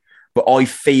solid. But I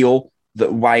feel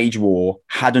that Wage War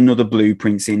had another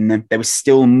blueprints in them. There was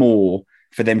still more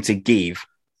for them to give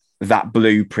that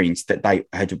blueprint that they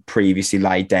had previously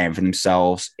laid down for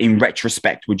themselves. In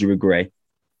retrospect, would you agree?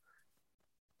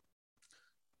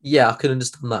 Yeah, I can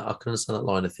understand that. I can understand that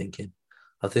line of thinking.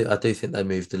 I do think they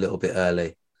moved a little bit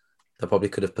early. They probably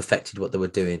could have perfected what they were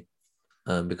doing.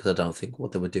 Because I don't think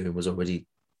what they were doing was already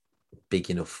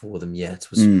big enough for them yet.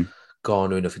 It was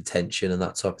garner enough attention and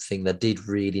that type of thing. They did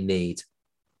really need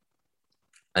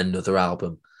another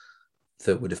album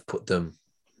that would have put them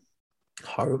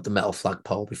higher up the metal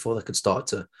flagpole before they could start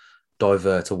to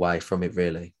divert away from it,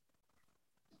 really.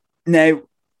 Now,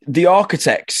 the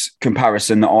Architects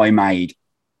comparison that I made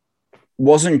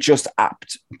wasn't just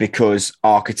apt because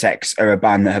Architects are a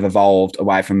band that have evolved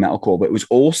away from metalcore, but it was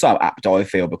also apt, I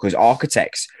feel, because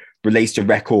Architects released a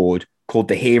record called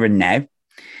The Here and Now.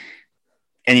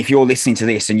 And if you're listening to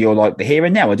this and you're like, The Here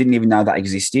and Now, I didn't even know that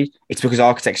existed. It's because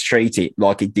Architects treat it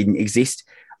like it didn't exist.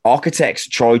 Architects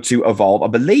tried to evolve. I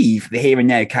believe The Here and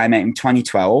Now came out in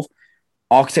 2012.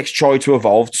 Architects tried to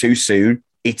evolve too soon.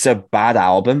 It's a bad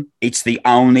album. It's the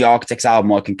only Architects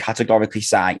album I can categorically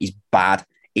say is bad.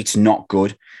 It's not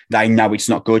good. They know it's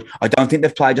not good. I don't think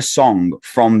they've played a song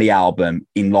from the album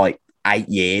in like 8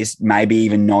 years, maybe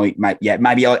even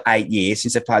maybe like 8 years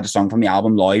since they've played a song from the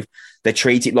album live. They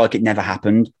treat it like it never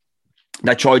happened.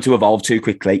 They tried to evolve too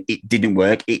quickly. It didn't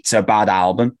work. It's a bad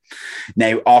album.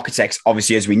 Now, Architects,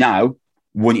 obviously, as we know,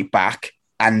 won it back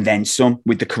and then some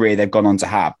with the career they've gone on to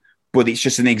have. But it's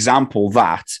just an example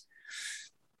that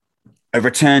a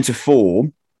return to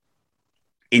form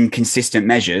in consistent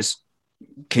measures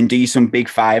can do you some big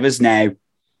favours. Now,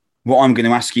 what I'm going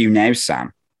to ask you now,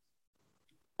 Sam,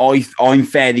 I'm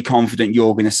fairly confident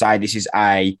you're going to say this is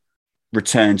a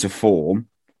return to form,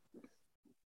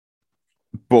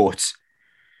 but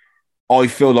I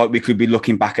feel like we could be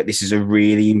looking back at this as a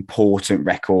really important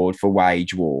record for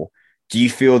Wage War. Do you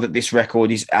feel that this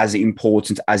record is as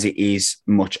important as it is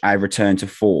much a return to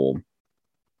form?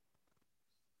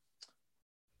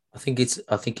 I think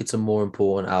it's a more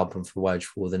important album for Wage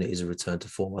War than it is a return to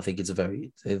form. I think it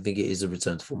is a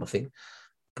return to form,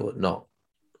 but not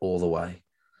all the way.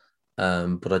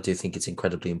 But I do think it's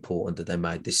incredibly important that they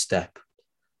made this step.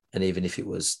 And even if it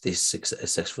was this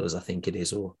successful as I think it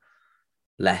is, or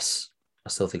less, I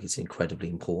still think it's incredibly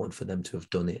important for them to have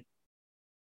done it,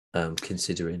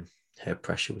 considering how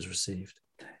Pressure was received.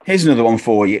 Here's another one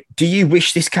for you. Do you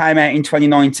wish this came out in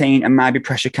 2019 and maybe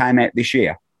Pressure came out this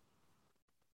year?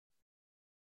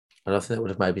 I don't think that would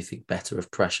have made me think better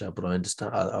of Pressure, but I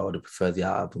understand. I would have preferred the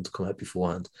album to come out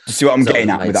beforehand. Do you see what I'm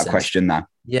getting at with that question now?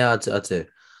 Yeah, I do.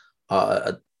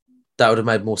 That would have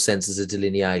made more sense as a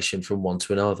delineation from one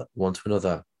to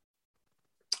another.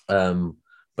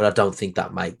 But I don't think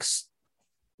that makes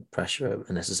Pressure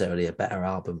necessarily a better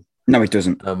album. No, it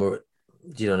doesn't. Do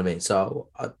you know what I mean? So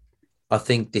I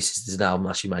think this is an album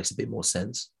that actually makes a bit more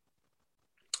sense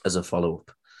as a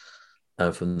follow-up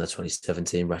from the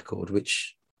 2017 record,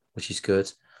 which is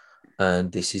good.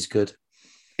 And this is good.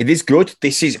 It is good.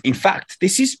 This is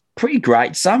pretty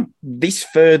great, Sam. This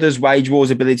furthers Wage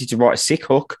War's ability to write a sick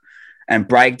hook and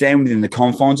breakdown within the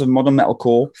confines of modern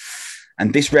metalcore.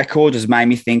 And this record has made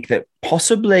me think that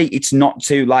possibly it's not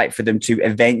too late for them to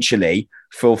eventually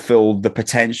fulfill the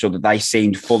potential that they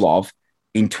seemed full of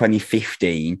in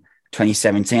 2015,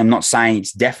 2017. I'm not saying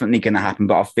it's definitely going to happen,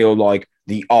 but I feel like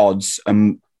the odds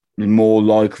are more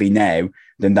likely now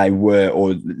than they were,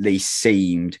 or at least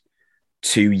seemed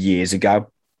 2 years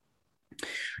ago.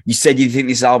 You said you think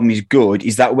this album is good.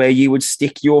 Is that where you would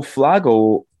stick your flag,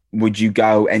 or would you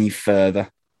go any further?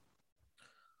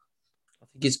 I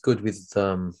think it's good with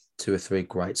 2 or 3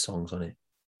 great songs on it.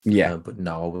 Yeah, but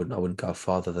no, I wouldn't go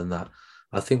farther than that.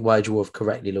 I think Wage War have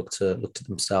correctly looked at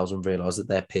themselves and realised that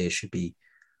their peers should be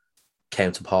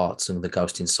counterparts and the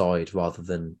Ghost Inside rather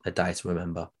than A Day to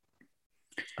Remember.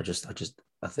 I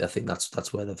think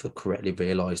that's where they've correctly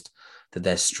realised that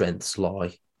their strengths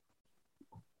lie.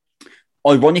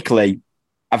 Ironically,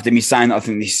 after me saying that I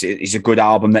think this is a good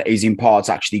album that is in parts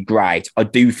actually great, I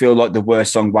do feel like the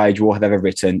worst song Wage War have ever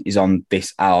written is on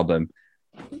this album.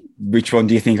 Which one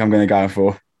do you think I'm going to go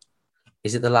for?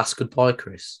 Is it The Last Goodbye,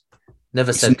 Chris?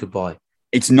 Never Said Goodbye.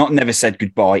 It's not Never Said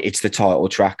Goodbye. It's the title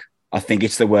track. I think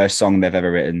it's the worst song they've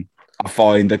ever written. I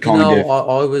find the kind of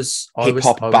hip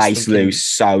hop bass loose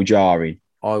so jarring.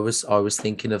 I was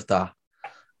thinking of that,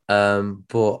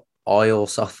 but I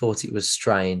also thought it was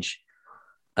strange.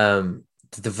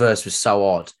 The verse was so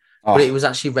odd, but it was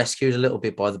actually rescued a little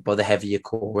bit by the heavier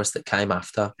chorus that came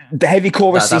after. The heavy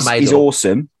chorus is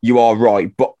awesome. You are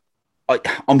right, but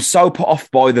I'm so put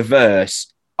off by the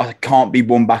verse. I can't be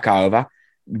won back over.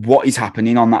 What is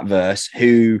happening on that verse?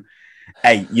 Hey,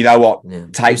 you know what? Yeah.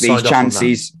 Take these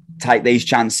chances. Take these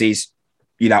chances.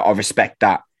 You know, I respect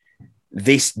that.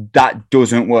 That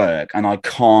doesn't work, and I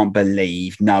can't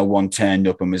believe no one turned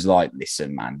up and was like,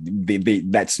 "Listen, man,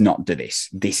 let's not do this.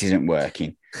 This isn't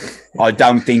working." I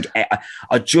don't think.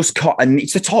 I just can't, and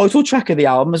it's the title track of the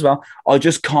album as well. I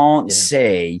just can't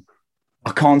see.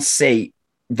 I can't see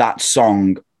that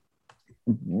song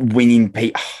winning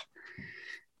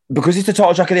because it's the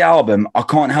title track of the album. I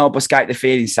can't help but escape the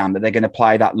feeling, Sam, that they're going to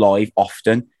play that live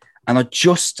often, and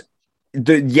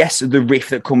the riff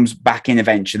that comes back in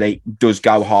eventually does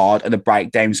go hard and the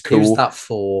breakdown's cool. Who's that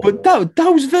for? But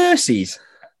those verses,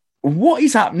 what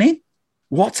is happening?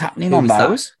 What's happening on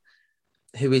those?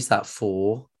 Who is that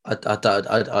for? I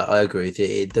agree with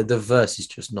you. The verse is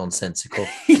just nonsensical.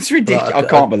 It's ridiculous. I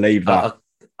can't believe that.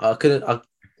 I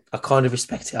kind of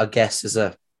respect it, I guess, as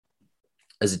a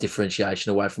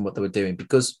differentiation away from what they were doing,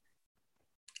 because,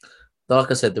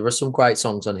 like I said, there are some great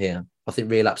songs on here. I think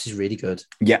Relapse is really good.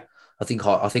 Yeah. I think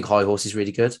High Horse is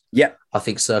really good. Yeah. I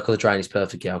think Circle the Drain is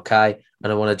perfectly okay.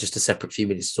 And I want to just a separate few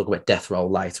minutes to talk about Death Roll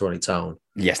later on its own.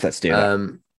 Yes, let's do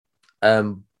that.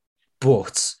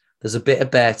 But there's a bit of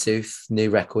Beartooth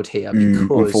new record here because,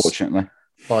 unfortunately,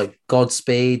 like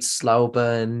Godspeed, Slow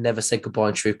Burn, Never Said Goodbye,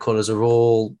 and True Colours are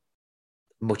all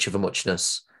much of a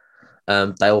muchness.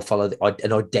 They all follow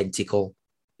an identical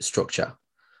structure.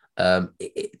 To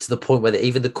the point where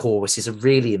even the choruses are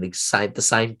really in the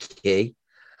same key.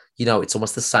 You know, it's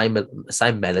almost the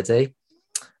same melody.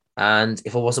 And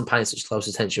if I wasn't paying such close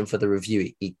attention for the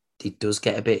review, it does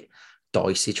get a bit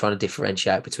dicey trying to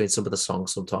differentiate between some of the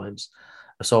songs sometimes.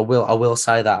 So I will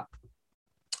say that.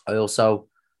 I also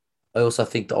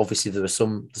think that obviously there's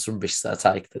some risks that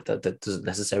I take that doesn't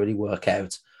necessarily work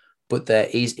out, but there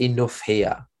is enough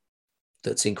here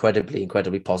that's incredibly,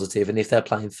 incredibly positive. And if they're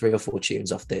playing 3 or 4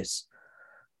 tunes off this,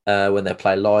 when they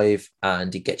play live,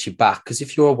 and it gets you back, because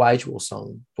if you're a Wage War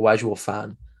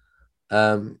fan,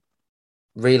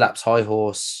 Relapse, High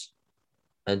Horse,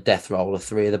 and Death Roll are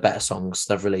 3 of the better songs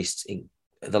they've released in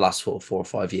the last 4 or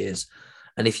 5 years.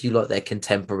 And if you like their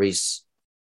contemporaries,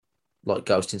 like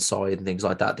Ghost Inside and things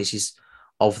like that, this is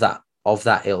of that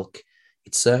ilk.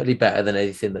 It's certainly better than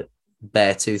anything that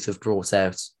Beartooth have brought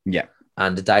out. Yeah.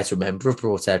 And A Day to Remember have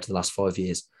brought out in the last 5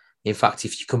 years. In fact,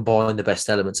 if you combine the best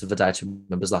elements of A Day to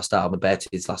Remember's last album and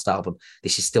Beartooth's last album,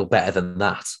 this is still better than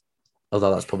that.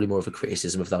 Although that's probably more of a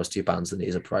criticism of those 2 bands than it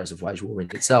is a praise of Wage War in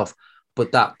itself.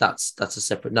 But that's a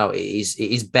separate. No, it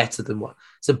is better than what.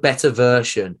 It's a better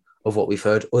version of what we've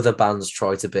heard other bands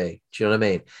try to be. Do you know what I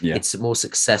mean? Yeah. It's more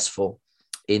successful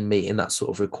in meeting that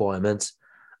sort of requirement.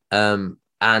 And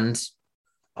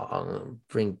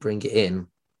bring it in.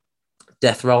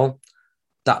 Death Roll,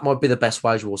 that might be the best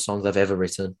Wage War song they've ever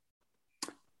written.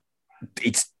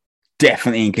 It's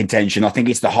definitely in contention. I think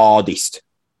it's the hardest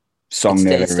song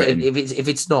they've ever written. If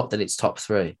it's not, then it's top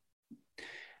 3.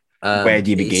 Where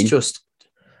do you begin? It's just,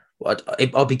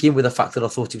 I'll begin with the fact that I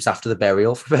thought it was After the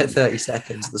Burial for about 30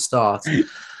 seconds at the start.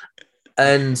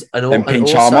 And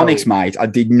pinch harmonics, mate. I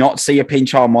did not see a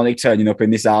pinch harmonic turning up in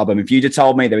this album. If you'd have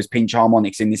told me there was pinch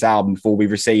harmonics in this album before we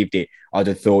received it, I'd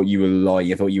have thought you were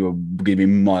lying. I thought you were going to be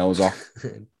miles off.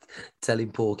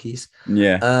 Telling porkies.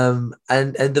 Yeah.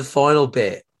 And the final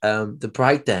bit, the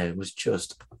breakdown was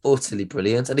just utterly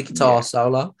brilliant. And the guitar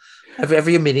solo.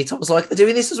 Every minute I was like, they're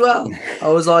doing this as well. I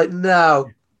was like, no.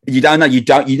 You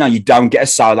don't get a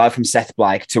solo from Seth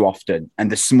Blake too often.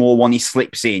 And the small one he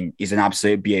slips in is an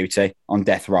absolute beauty on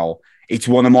Death Roll. It's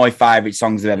one of my favourite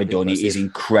songs they've ever done. It is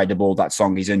incredible, that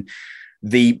song is. And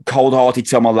the Cold Hearted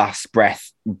Till My Last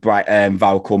Breath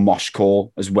vocal Mosh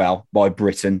Call as well by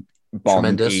Britain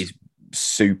Bond is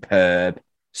superb.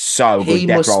 So good.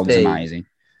 Death Roll is amazing.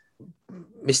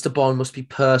 Mr. Bond must be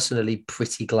personally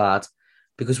pretty glad,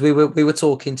 because we were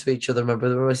talking to each other.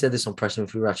 Remember when I said this on press,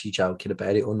 if we were actually joking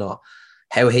about it or not,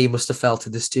 how he must have felt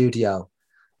in the studio,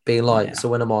 being like, so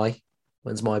when am I?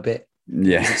 When's my bit?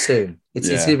 Yeah. Is it soon? It's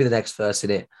going to be the next verse,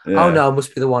 isn't it? Yeah. Oh no, it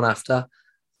must be the one after.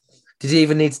 Did he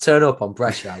even need to turn up on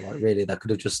pressure? Like, really, that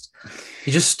could have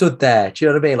he just stood there. Do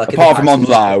you know what I mean? Like, apart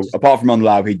from on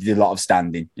low, he did a lot of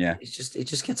standing. Yeah. He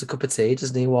just gets a cup of tea,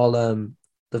 doesn't he? While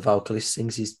the vocalist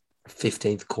sings his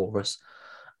 15th chorus.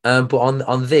 But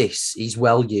on this, he's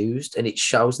well used, and it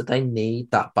shows that they need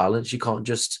that balance. You can't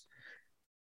just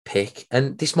pick.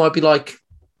 And this might be like,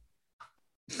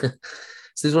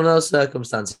 so there's one of those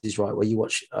circumstances, right, where you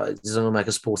watch. I'm going to make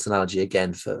a sports analogy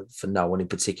again for no one in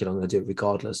particular. I'm going to do it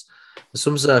regardless. There's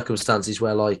some circumstances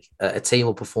where like a team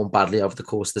will perform badly over the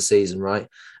course of the season, right,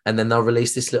 and then they'll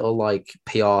release this little like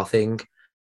PR thing.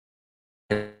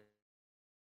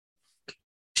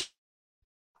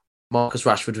 Marcus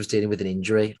Rashford was dealing with an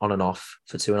injury on and off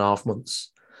for 2.5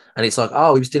 months. And it's like,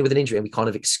 oh, he was dealing with an injury, and we kind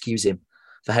of excuse him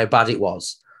for how bad it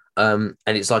was. And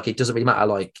it's like, it doesn't really matter.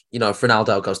 Like, you know, if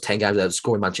Ronaldo goes 10 games without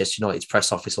scoring, Manchester United's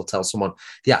press office will tell someone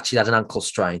he actually had an ankle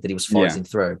strain that he was fighting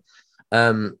through.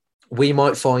 We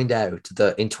might find out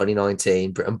that in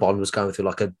 2019, Britton Bond was going through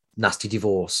like a nasty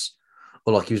divorce,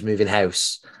 or like he was moving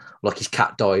house, or like his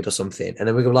cat died or something. And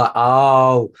then we're going to be like,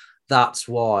 oh, that's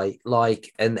why,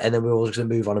 like, and then we're all just going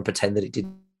to move on and pretend that it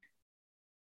didn't.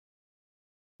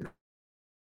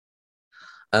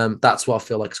 That's what I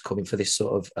feel like is coming for this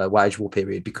sort of wage war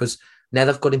period, because now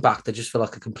they've got him back, they just feel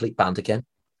like a complete band again.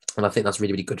 And I think that's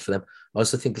really, really good for them. I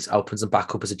also think this opens them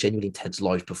back up as a genuinely intense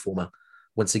live performer.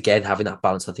 Once again, having that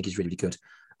balance, I think is really, really good.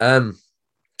 I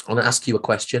want to ask you a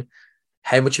question.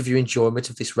 How much of your enjoyment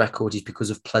of this record is because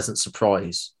of pleasant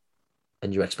surprise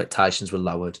and your expectations were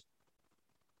lowered?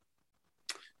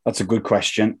 That's a good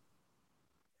question.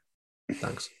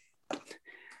 Thanks.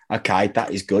 Okay,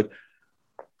 that is good.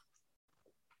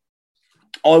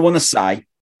 I want to say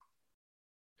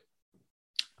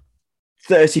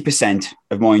 30%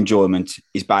 of my enjoyment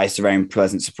is based around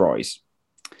pleasant surprise.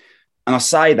 And I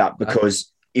say that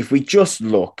because if we just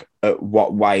look at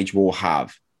what Wage War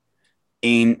have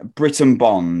in Britton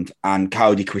Bond and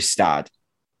Coady Kwistad,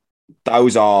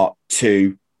 those are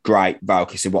two great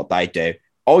vocalists of what they do.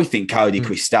 I think Coady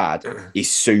Kwistad is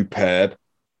superb.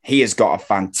 He has got a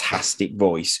fantastic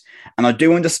voice. And I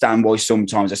do understand why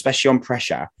sometimes, especially on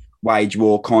pressure, Wage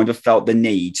War kind of felt the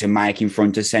need to make him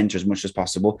front and centre as much as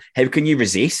possible. How can you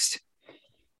resist?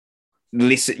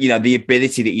 Listen, you know, the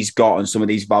ability that he's got on some of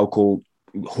these vocal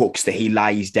hooks that he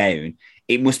lays down,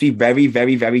 it must be very,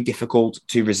 very, very difficult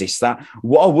to resist that.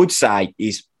 What I would say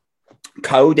is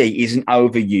Coady isn't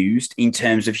overused in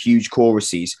terms of huge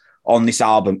choruses on this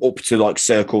album up to like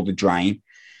Circle the Drain.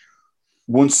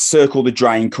 Once Circle the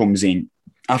Drain comes in,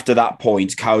 after that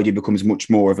point, Coady becomes much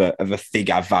more of a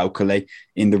figure vocally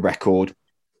in the record.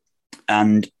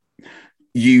 And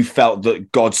you felt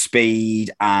that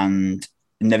Godspeed and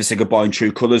Never Say Goodbye and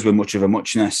True Colours were much of a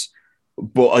muchness.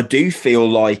 But I do feel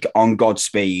like on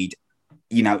Godspeed,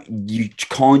 you know, you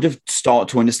kind of start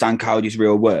to understand Cody's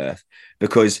real worth,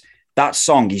 because that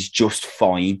song is just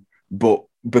fine. But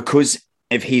because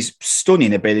of his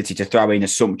stunning ability to throw in a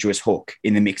sumptuous hook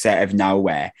in the mix out of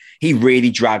nowhere, he really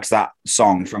drags that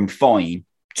song from fine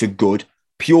to good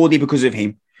purely because of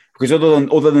him. Because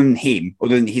other than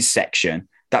his section,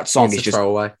 that song is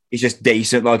just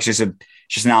decent. Like it's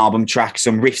just an album track,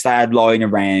 some riffs they had lying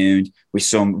around with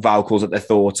some vocals that they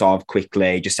thought of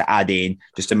quickly just to add in,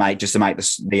 just to make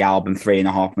the album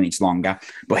 3.5 minutes longer.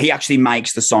 But he actually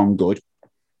makes the song good.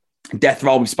 Death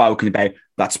Roll we've spoken about.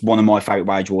 That's one of my favourite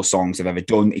Wage War songs I've ever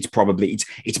done. It's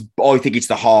I think it's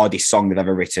the hardest song they've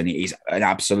ever written. It is an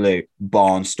absolute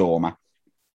barnstormer.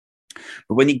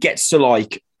 But when it gets to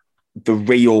like the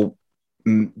real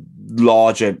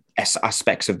larger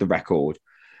aspects of the record,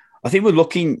 I think we're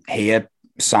looking here,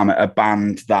 Sam, at a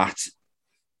band that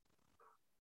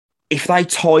if they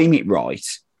time it right,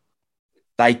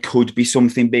 they could be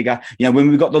something bigger. You know, when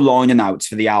we got the liner notes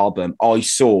for the album, I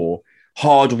saw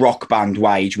hard rock band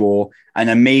Wage War, and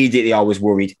immediately I was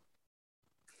worried.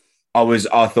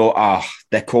 I thought,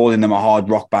 they're calling them a hard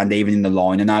rock band even in the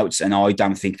liner notes, and I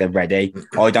don't think they're ready.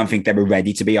 I don't think they were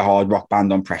ready to be a hard rock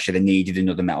band on pressure. They needed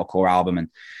another metalcore album, and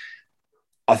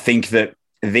I think that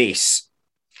this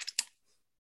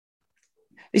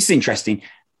is interesting.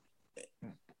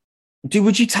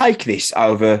 Would you take this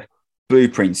over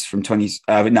Blueprints from Dead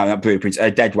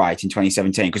Weight in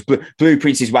 2017? Because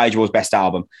Blueprints is Wage War's best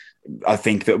album. I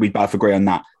think that we both agree on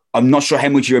that. I'm not sure how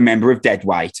much you remember of Dead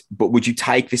Weight, but would you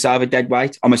take this over Dead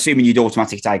Weight? I'm assuming you'd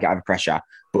automatically take it over Pressure,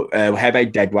 But how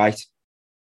about Deadweight?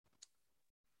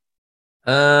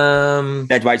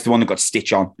 Deadweight's the one that got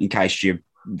Stitch on, in case you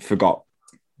forgot.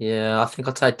 Yeah, I think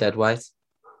I'll take Deadweight.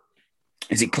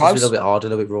 Is it close? It's a little bit harder, a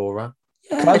little bit rawer.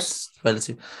 Yeah, close.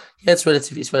 It's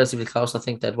relatively close. I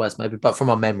think Deadweight's maybe, but from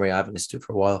my memory, I haven't listened to it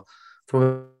for a while.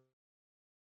 From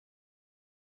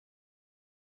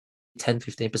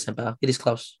 10-15% better. It is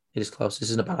close. This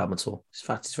isn't a bad album at all. In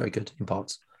fact, it's very good in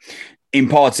parts. In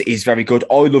parts, it is very good.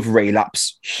 I love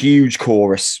Relapse. Huge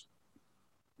chorus.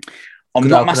 I'm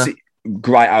not massive.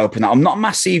 Great opener. I'm not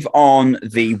massive on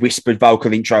the whispered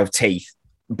vocal intro of Teeth,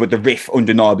 but the riff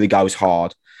undeniably goes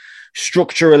hard.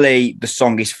 Structurally, the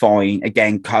song is fine.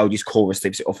 Again, Cody's chorus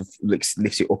lifts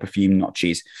it up a few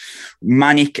notches.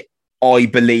 Manic, I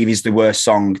believe, is the worst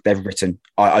song they've written.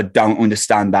 I don't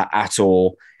understand that at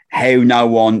all. How no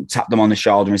one tapped them on the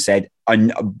shoulder and said,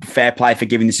 fair play for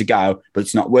giving this a go, but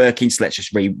it's not working, so let's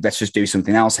just do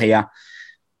something else here.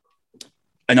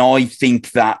 And I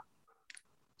think that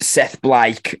Seth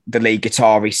Blake, the lead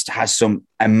guitarist, has some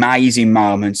amazing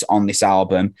moments on this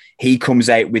album. He comes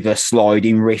out with a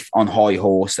sliding riff on High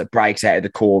Horse that breaks out of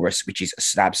the chorus, which is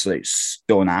an absolute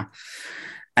stunner.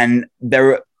 And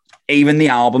there are even the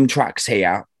album tracks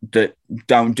here that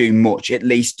don't do much, at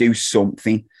least do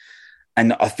something.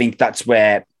 And I think that's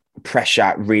where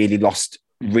Pressure really got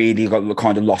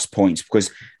kind of lost points,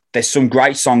 because there's some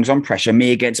great songs on Pressure.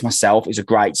 Me Against Myself is a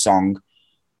great song.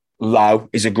 Low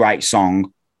is a great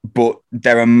song. But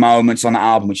there are moments on the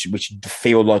album which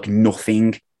feel like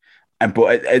nothing.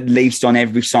 But at least on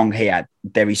every song here,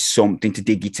 there is something to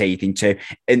dig your teeth into.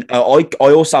 And I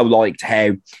also liked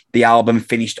how the album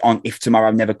finished on If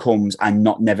Tomorrow Never Comes and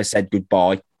Not Never Said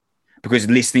Goodbye. Because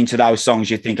listening to those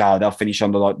songs, you think, oh, they'll finish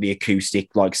on the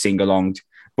acoustic, sing-along.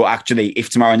 But actually,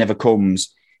 If Tomorrow Never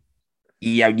Comes,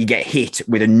 you get hit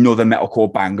with another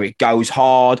metalcore banger. It goes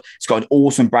hard. It's got an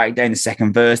awesome breakdown in the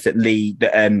second verse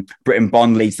that Britton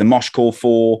Bond leads the mosh call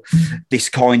for. This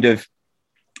kind of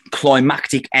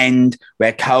climactic end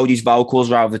where Cody's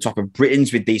vocals are over the top of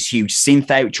Britton's with these huge synth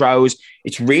outros.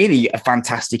 It's really a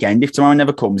fantastic end. If Tomorrow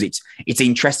Never Comes, it's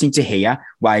interesting to hear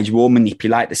Wage War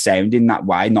manipulate the sound in that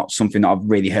way, not something that I've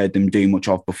really heard them do much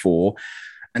of before.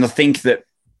 And I think that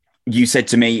you said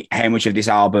to me how much of this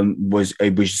album was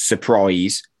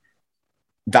surprise.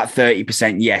 That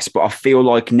 30%, yes, but I feel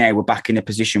like now we're back in a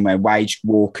position where Wage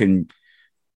War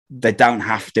they don't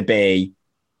have to be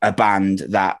a band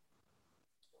that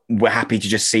we're happy to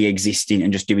just see existing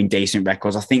and just doing decent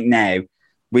records. I think now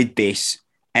with this,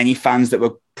 any fans that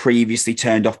were previously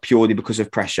turned off purely because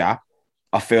of Pressure,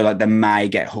 I feel like they may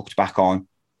get hooked back on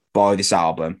by this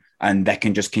album, and they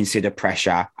can just consider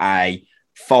Pressure a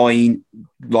fine,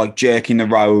 jerk in the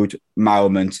road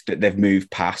moment that they've moved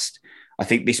past. I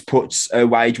think this puts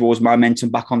Wage War's momentum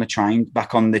back on the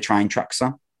train tracks.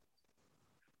 Son.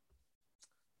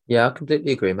 Yeah, I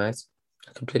completely agree, mate.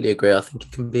 I completely agree. I think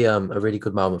it can be a really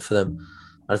good moment for them.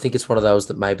 I think it's one of those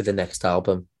that maybe the next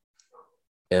album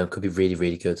could be really,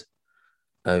 really good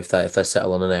if they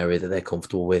settle on an area that they're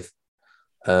comfortable with.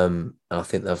 And I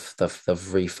think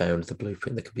they've refound the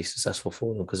blueprint that could be successful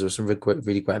for them, because there were some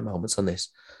really great moments on this,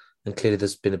 and clearly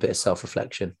there's been a bit of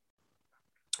self-reflection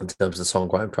in terms of the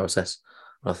songwriting process.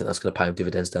 And I think that's going to pay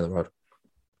dividends down the road.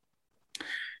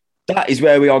 That is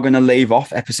where we are going to leave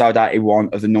off episode 81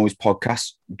 of the Noise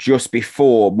Podcast, just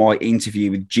before my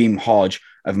interview with Jim Hodge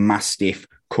of Mastiff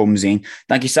comes in.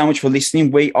 Thank you so much for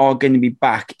listening. We are going to be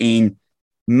back in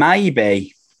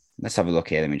maybe, let's have a look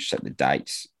here. Let me just set the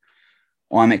dates.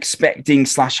 I'm expecting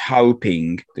 /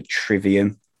 hoping the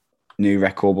Trivium new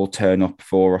record will turn up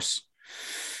for us.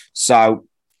 So,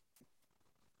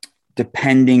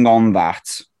 depending on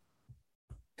that,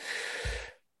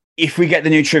 if we get the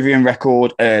new Trivium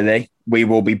record early, we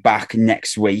will be back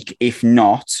next week. If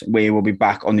not, we will be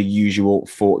back on the usual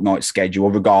fortnight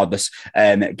schedule. Regardless,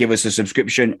 give us a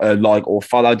subscription, a like or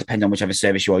follow, depending on whichever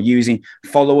service you are using.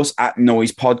 Follow us at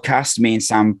Noise Podcast. Me and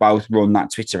Sam both run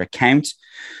that Twitter account.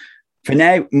 For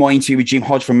now, my interview with Jim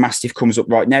Hodge from Mastiff comes up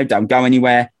right now. Don't go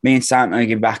anywhere. Me and Sam are going to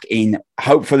get back in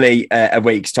hopefully a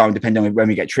week's time, depending on when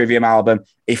we get Trivium album.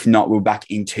 If not, we'll be back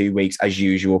in 2 weeks as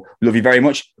usual. Love you very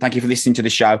much. Thank you for listening to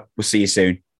the show. We'll see you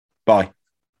soon. Bye.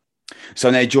 So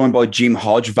now joined by Jim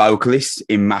Hodge, vocalist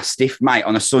in Mastiff. Mate,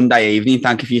 on a Sunday evening,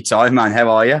 thank you for your time, man. How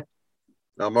are you?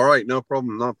 I'm all right. No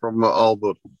problem at all,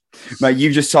 bud. Mate,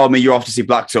 you've just told me you're off to see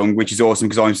Black Tongue, which is awesome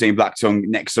because I'm seeing Black Tongue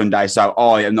next Sunday. So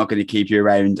I am not going to keep you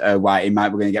around waiting, mate.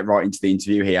 We're going to get right into the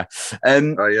interview here.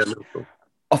 No problem.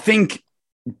 I think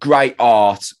great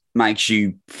art makes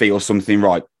you feel something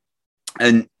right.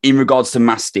 And in regards to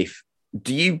Mastiff,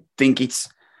 do you think it's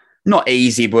not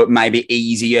easy, but maybe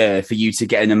easier for you to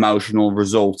get an emotional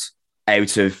result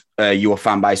out of your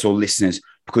fan base or listeners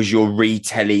because you're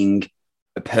retelling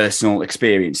personal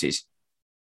experiences?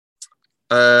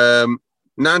 9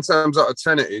 times out of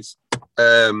 10 it is.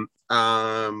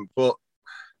 But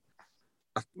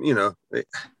you know,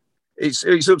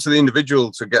 it's up to the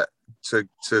individual to get to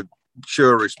show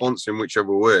a response in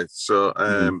whichever way. So,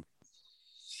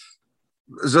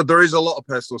 so there is a lot of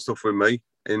personal stuff with me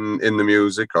in the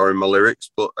music or in my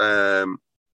lyrics, but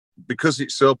because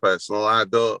it's so personal, I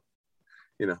don't,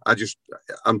 you know,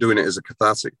 I'm doing it as a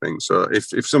cathartic thing. So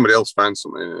if somebody else finds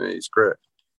something in it, it's great.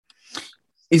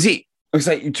 Is it,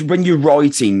 when you're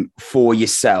writing for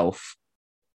yourself,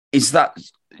 is that,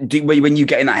 when you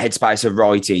get in that headspace of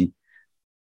writing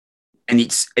and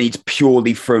it's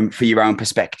purely for your own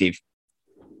perspective,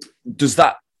 does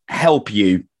that help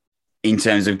you in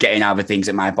terms of getting over things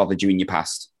that might have bothered you in your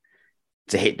past,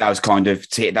 to hit those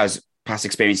past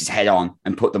experiences head on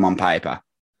and put them on paper?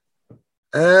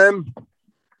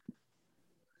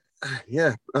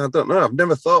 Yeah, I don't know. I've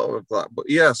never thought of that, but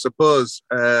yeah, I suppose,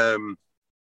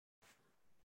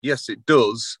 yes, it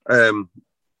does. I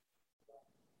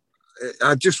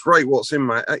just write what's in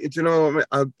my, do you know what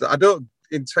I mean? I don't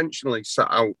intentionally set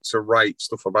out to write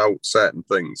stuff about certain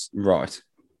things. Right.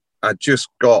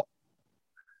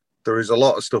 there is a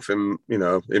lot of stuff in, you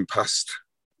know, in past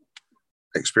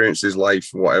experiences, life,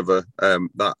 whatever,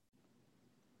 that,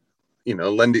 you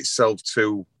know, lend itself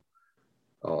to,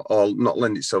 or not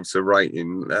lend itself to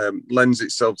writing, lends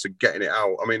itself to getting it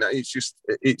out. I mean,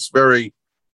 it's very,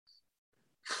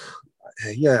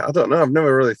 yeah, I don't know. I've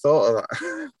never really thought of that.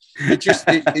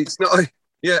 It's not,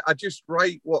 yeah, I just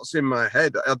write what's in my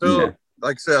head. I don't,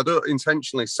 like I say, I don't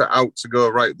intentionally set out to go,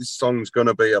 right, this song's going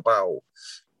to be about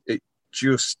it,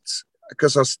 just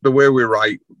because that's the way we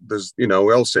write. There's, you know,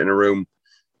 we all sit in a room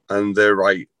and they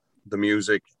write the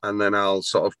music, and then I'll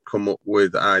sort of come up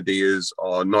with ideas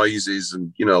or noises,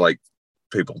 and, you know, like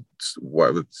people,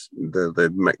 whatever, they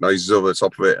make noises over the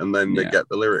top of it, and then they get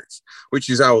the lyrics, which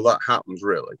is how that happens,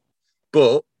 really.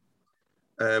 But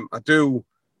I do,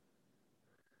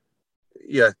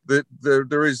 yeah,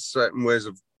 there is certain ways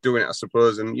of doing it, I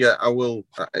suppose, and yeah, I will.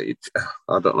 I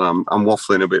don't know, I'm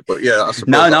waffling a bit, but yeah, I suppose.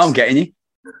 No, I'm getting you.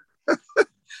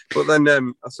 But then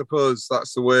I suppose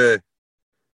that's the way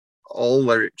all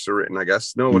lyrics are written, I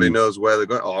guess. Nobody knows where they're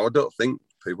going. Oh, I don't think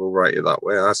people write it that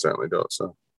way. I certainly don't.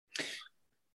 So,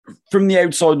 from the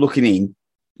outside looking in,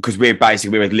 because we are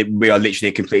literally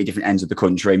at completely different ends of the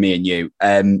country, me and you.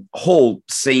 Hull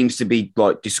seems to be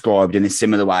like described in a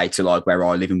similar way to like where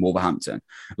I live in Wolverhampton.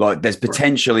 Like there's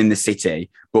potential in the city,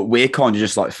 but we're kind of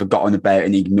just like forgotten about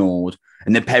and ignored.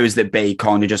 And the powers that be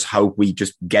kind of just hope we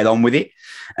just get on with it.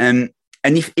 And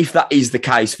if that is the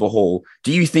case for Hull,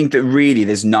 do you think that really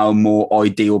there's no more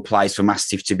ideal place for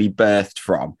Mastiff to be birthed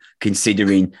from,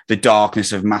 considering the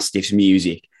darkness of Mastiff's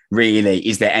music? Really,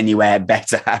 is there anywhere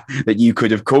better that you could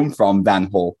have come from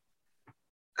than Hull?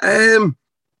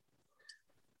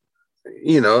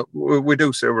 You know, we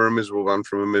do say we're a miserable band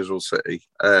from a miserable city,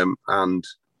 and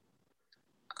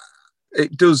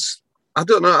it does. I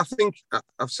don't know. I think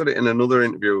I've said it in another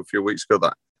interview a few weeks ago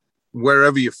that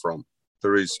wherever you're from,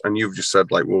 there is, and you've just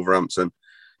said like Wolverhampton,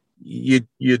 you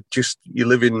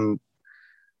live in.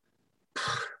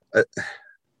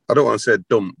 I don't want to say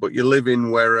dump, but you live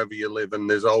in wherever you live, and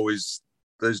there's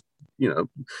you know,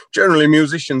 generally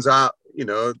musicians are, you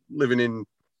know, living in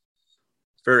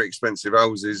very expensive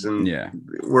houses, and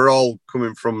we're all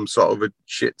coming from sort of a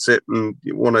shit tip, and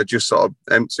you want to just sort of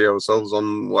empty ourselves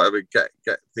on whatever, get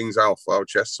things out of our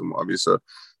chests and whatever. So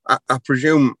I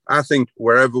think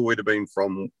wherever we'd have been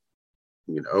from,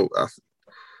 you know,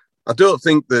 I don't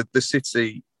think that the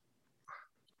city,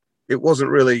 it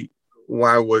wasn't really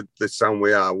why we're the sound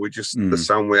we are. We're just the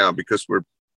sound we are because we're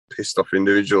pissed off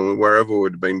individual, and wherever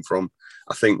we'd have been from,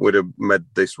 I think we'd have made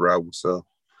this row. So,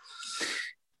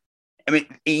 I mean,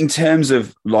 in terms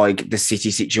of like the city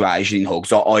situation in Hull,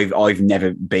 so I've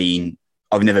never been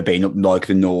up like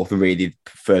the north, really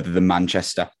further than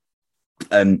Manchester.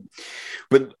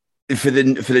 But for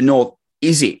the north,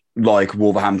 is it like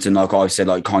Wolverhampton, like I've said,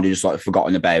 like kind of just like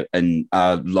forgotten about and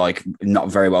like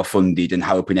not very well funded and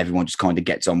hoping everyone just kind of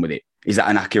gets on with it? Is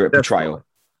that an accurate portrayal?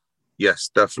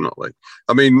 Yes, definitely.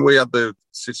 I mean, we had the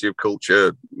City of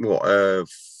Culture,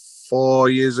 4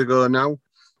 years ago now.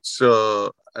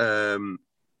 So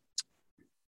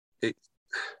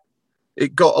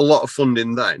it got a lot of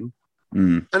funding then.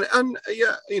 And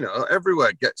yeah, you know,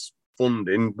 everywhere gets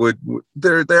funding.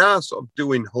 They are sort of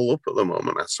doing Hull up at the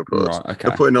moment, I suppose. Right, okay.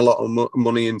 They're putting a lot of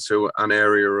money into an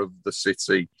area of the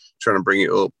city, trying to bring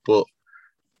it up. But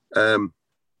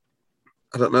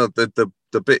I don't know,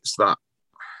 the bits that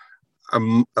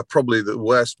are probably the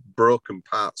worst broken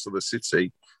parts of the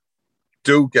city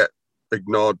do get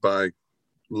ignored by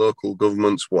local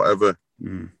governments, whatever.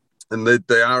 And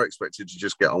they are expected to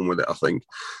just get on with it, I think.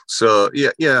 So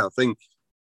I think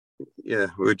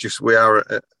we are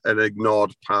an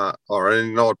ignored part, or an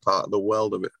ignored part of the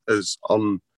world of it, as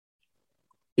on,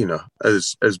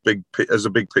 as a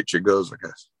big picture goes, I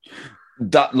guess.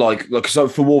 That so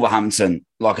for Wolverhampton,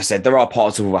 like I said, there are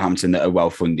parts of Wolverhampton that are well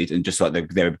funded, and just like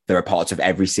there are parts of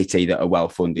every city that are well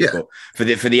funded. Yeah. But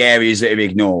for the areas that are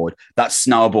ignored, that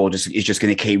snowball is just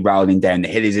going to keep rolling down the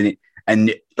hill, isn't it?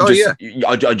 And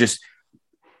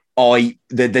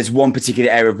there's one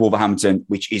particular area of Wolverhampton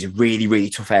which is a really,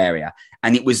 really tough area,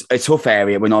 and it was a tough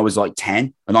area when I was like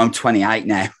 10, and I'm 28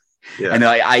 now. Yeah. And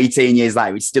like 18 years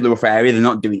later, it's still a rough area. They're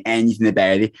not doing anything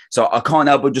about it. So I can't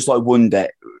help but just like wonder,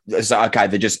 so, okay,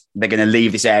 they're going to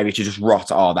leave this area to just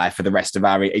rot, are they, for the rest of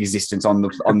our existence on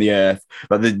the earth?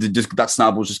 But that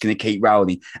snowball's just going to keep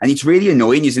rolling. And it's really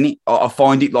annoying, isn't it? I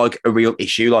find it like a real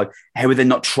issue. Like, how are they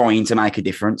not trying to make a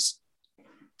difference?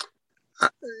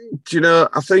 Do you know,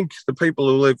 I think the people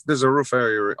who live, there's a rough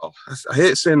area. I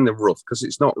hate saying the rough, because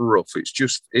it's not rough. It's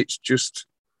just,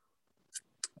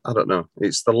 I don't know.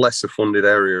 It's the lesser funded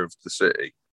area of the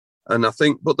city. And I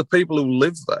think, but the people who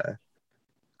live there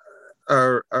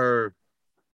are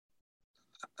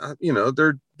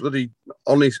they're bloody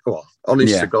honest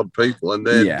to God people. And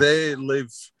they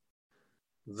live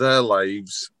their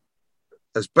lives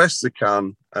as best they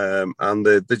can. And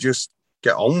they just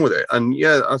get on with it. And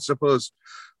I suppose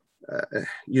I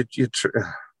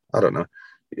don't know.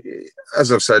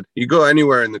 As I've said, you go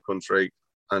anywhere in the country,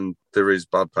 and there is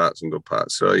bad parts and good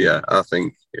parts. So, I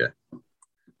think.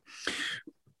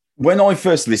 When I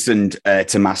first listened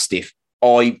to Mastiff,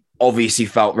 I obviously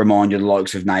felt reminded of the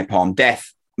likes of Napalm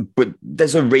Death, but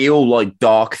there's a real like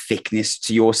dark thickness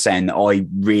to your sound that I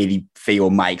really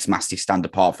feel makes Mastiff stand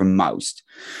apart from most.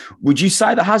 Would you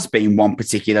say there has been one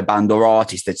particular band or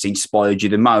artist that's inspired you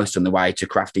the most on the way to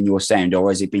crafting your sound, or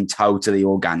has it been totally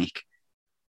organic?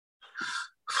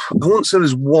 I won't say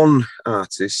there's one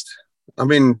artist. I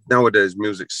mean, nowadays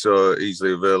music's so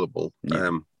easily available.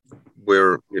 Yeah.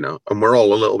 We're we're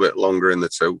all a little bit longer in the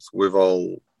tooth.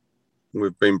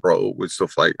 We've been brought up with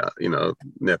stuff like that,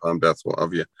 Napalm Death, what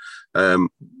have you.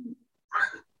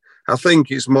 I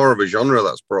think it's more of a genre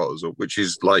that's brought us up, which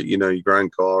is like, your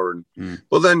grindcore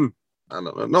but then I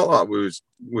don't know, not that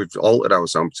we've altered our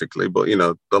sound particularly, but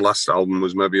the last album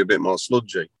was maybe a bit more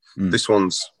sludgy. This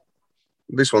one's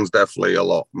definitely a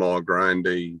lot more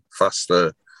grindy,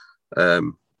 faster.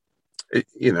 Your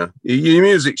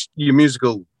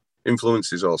musical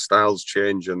influences or styles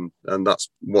change, and that's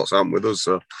what's happened with us.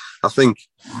 So I think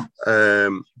I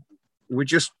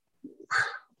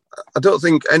don't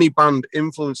think any band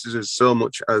influences us so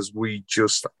much as we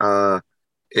just are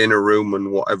in a room,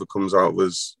 and whatever comes out of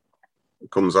us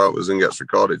and gets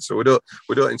recorded. So we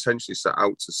don't intentionally set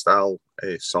out to style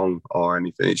a song or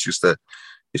anything. It's just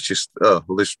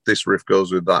this riff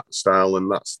goes with that style,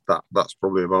 and that's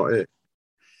probably about it.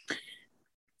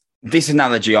 This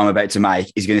analogy I'm about to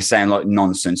make is going to sound like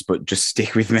nonsense, but just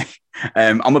stick with me.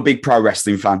 I'm a big pro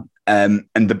wrestling fan, and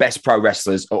the best pro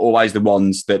wrestlers are always the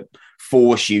ones that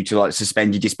force you to like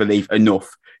suspend your disbelief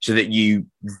enough so that you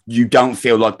don't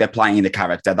feel like they're playing the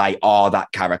character. They are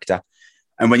that character.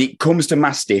 And when it comes to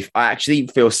Mastiff, I actually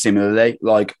feel similarly.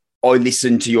 Like, I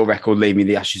listened to your record, Leave Me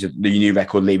the Ashes of the new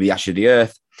record, Leave Me the Ashes of the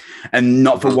Earth, and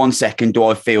not for 1 second do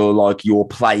I feel like you're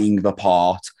playing the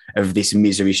part of this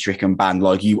misery-stricken band.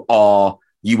 Like, you are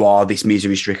this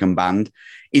misery-stricken band.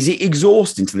 Is it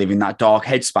exhausting to live in that dark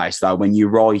headspace though when you're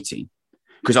writing?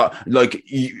 Because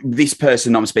this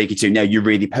person I'm speaking to now, you're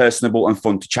really personable and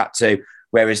fun to chat to.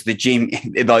 Whereas the Jim,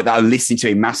 like that I'm listening to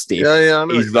in Mastiff,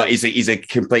 is a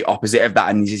complete opposite of that,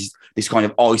 and is this kind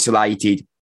of isolated,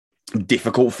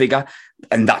 difficult figure,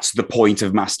 and that's the point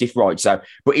of Mastiff, right? So,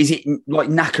 but is it like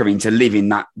knackering to live in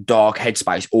that dark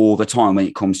headspace all the time when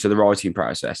it comes to the writing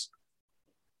process?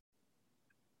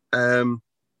 No,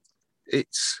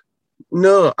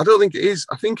 I don't think it is.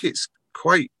 I think it's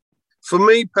quite, for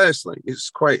me personally, it's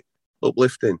quite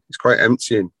uplifting. It's quite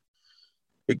emptying.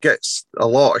 It gets a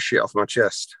lot of shit off my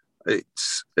chest.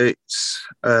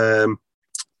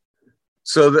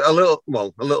 So a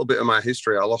little bit of my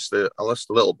history. I lost a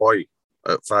little boy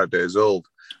at 5 days old,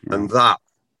 and that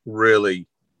really,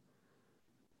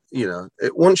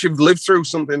 once you've lived through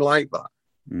something like that,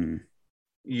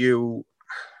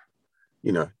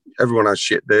 everyone has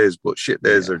shit days, but shit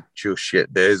days are just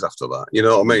shit days after that. You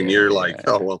know what I mean? You're like,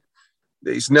 oh well,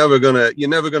 it's never gonna. You're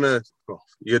never gonna. Well,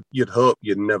 you'd hope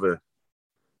you'd never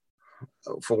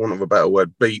for want of a better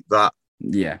word, beat that.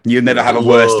 Yeah, you'll never have a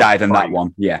worse day than that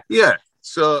one. Yeah, yeah.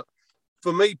 So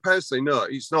for me personally, no,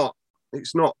 it's not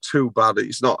too bad.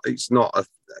 It's not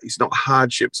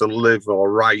hardship to live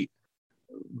or write.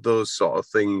 Those sort of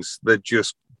things, they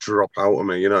just drop out of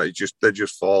me. They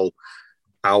just fall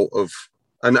out of,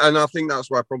 and I think that's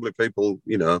why probably people,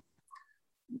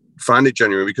 find it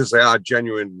genuine, because they are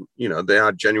genuine. They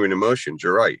are genuine emotions.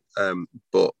 You're right,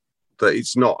 but that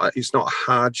it's not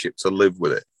hardship to live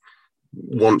with it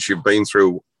once you've been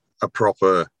through a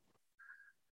proper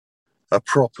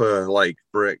like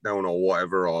breakdown or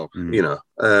whatever, or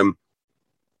and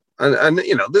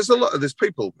there's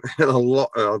people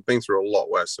I've been through a lot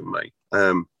worse than me,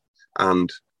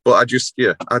 but I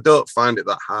don't find it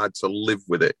that hard to live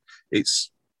with it. It's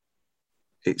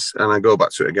and I go back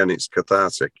to it again, it's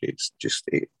cathartic. It's just,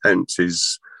 it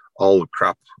empties all the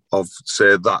crap of,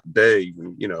 say, that day,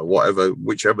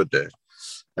 whichever day.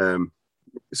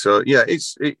 So yeah,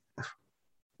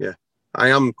 I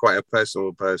am quite a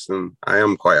personal person. I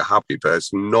am quite a happy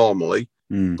person normally,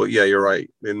 but yeah, you're right.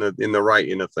 In the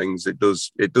writing of things, it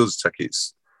does take it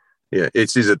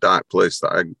is a dark place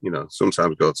that I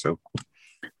sometimes go to.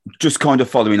 Just kind of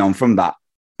following on from that,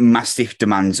 Mastiff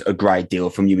demands a great deal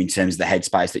from you in terms of the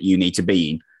headspace that you need to be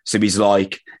in. So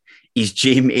is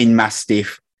Jim in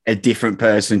Mastiff a different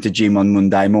person to Jim on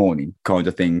Monday morning, kind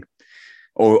of thing?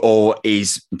 Or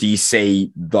do you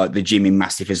see like the Jim in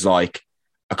Mastiff as like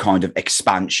a kind of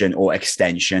expansion or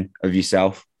extension of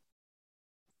yourself?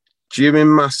 Jim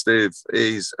in Mastiff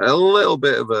is a little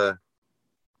bit of a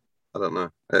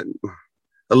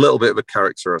little bit of a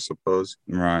character, I suppose.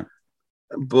 Right.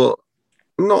 But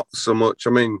not so much. I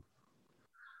mean,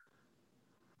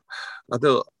 I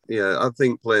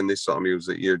think playing this sort of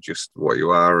music, you're just what you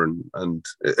are, and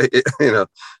I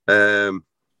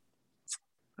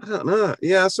don't know.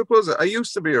 Yeah, I suppose I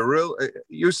used to be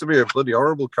a bloody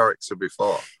horrible character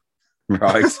before.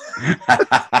 Right.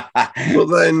 But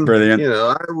then, brilliant.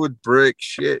 I would break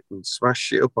shit and smash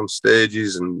shit up on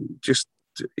stages and just,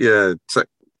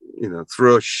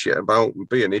 throw shit about and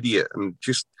be an idiot and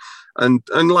just, and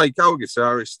like our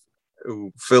guitarist,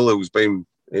 Phil, who's been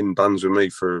in bands with me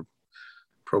for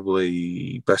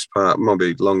probably best part,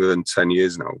 maybe longer than 10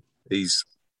 years now. He's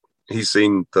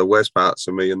seen the worst parts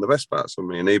of me and the best parts of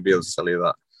me, and he'd be able to tell you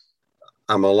that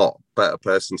I'm a lot better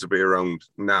person to be around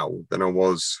now than I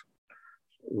was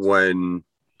when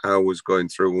I was going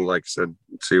through, like I said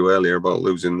to you earlier about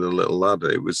losing the little lad.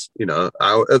 It was,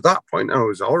 at that point I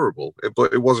was horrible,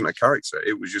 but it wasn't a character.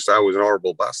 It was just I was an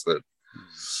horrible bastard.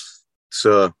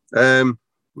 So,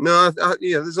 no,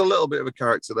 there's a little bit of a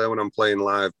character there when I'm playing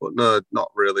live, but no,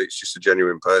 not really. It's just a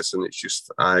genuine person. It's just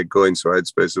I go into a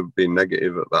headspace of being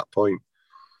negative at that point,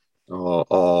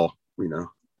 or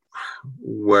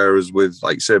whereas with,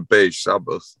 like, say, Beige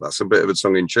Sabbath, that's a bit of a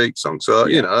tongue-in-cheek song. So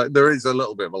there is a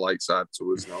little bit of a light side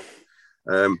to us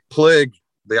now. Plague,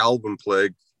 the album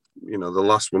Plague, the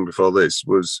last one before this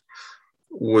was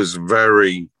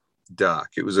very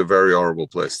dark. It was a very horrible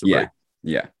place to be.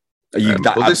 Yeah.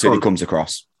 That absolutely comes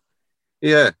across.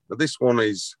 Yeah, but this one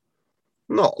is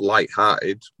not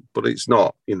light-hearted, but it's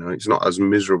not, it's not as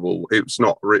miserable. It's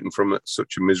not written from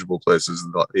such a miserable place as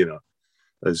that,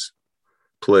 as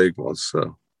Plague was.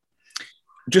 So,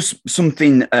 just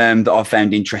something that I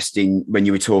found interesting when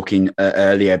you were talking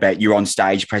earlier about your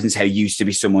on-stage presence, how you used to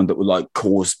be someone that would like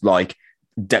cause like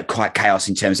quite chaos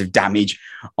in terms of damage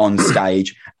on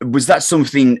stage. Was that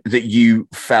something that you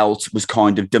felt was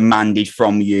kind of demanded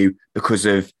from you because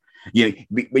of,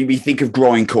 we think of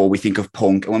grindcore, we think of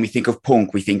punk, and when we think of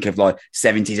punk, we think of like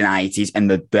 70s and 80s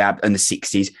and the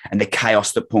 60s and the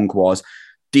chaos that punk was.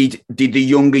 Did the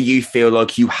younger you feel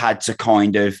like you had to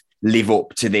kind of live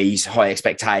up to these high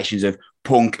expectations of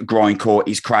punk, grindcore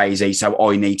is crazy, so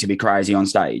I need to be crazy on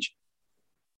stage?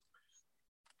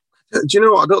 Do you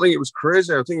know what? I don't think it was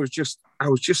crazy. I think I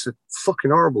was just a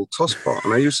fucking horrible tosspot.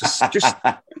 And I used to just,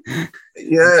 I've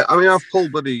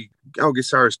pulled our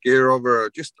guitarist gear over.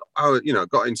 I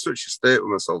got in such a state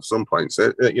with myself some points.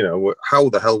 How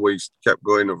the hell we kept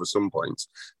going over some points,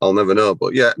 I'll never know.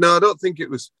 But yeah, no, I don't think it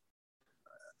was,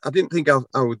 I didn't think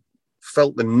I would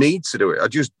felt the need to do it. I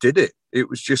just did it. It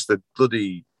was just a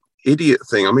bloody idiot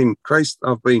thing. I mean, Christ,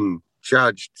 I've been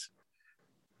charged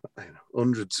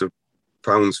hundreds of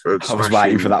pounds for I was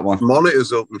waiting for that one.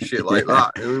 Monitors up and shit like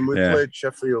that. I mean, we played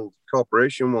Sheffield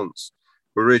Corporation once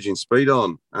with Raging Speed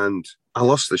on, and I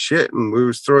lost the shit, and we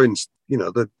was throwing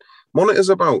the monitors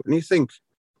about, and you think,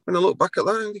 when I look back at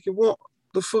that, I'm thinking, what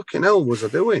the fucking hell was I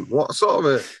doing? What sort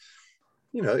of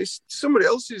it's somebody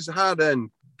else's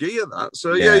hard-earned gear that.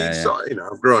 So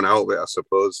I've grown out of it, I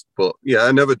suppose. But yeah,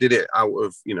 I never did it out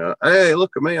of, hey,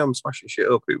 look at me, I'm smashing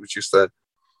shit up. It was just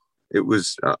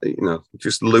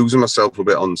just losing myself a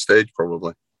bit on stage,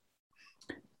 probably.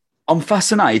 I'm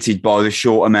fascinated by the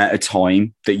short amount of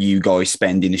time that you guys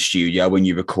spend in the studio when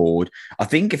you record. I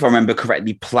think if I remember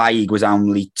correctly, Plague was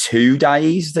only 2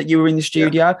 days that you were in the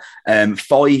studio,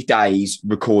 5 days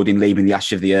recording Leaving the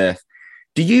Ash of the Earth.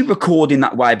 Do you record in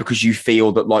that way because you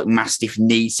feel that like Mastiff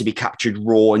needs to be captured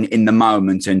raw in the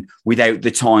moment and without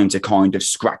the time to kind of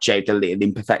scratch out the little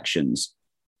imperfections?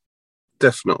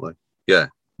 Definitely, yeah.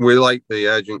 We like the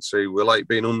urgency. We like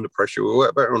being under pressure. We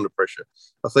work better under pressure.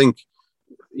 I think,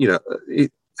 to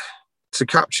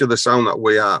capture the sound that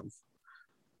we have,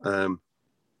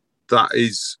 that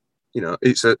is,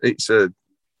 it's a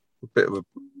bit of a,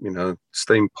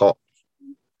 steam pop,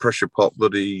 pressure pop,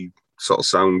 bloody sort of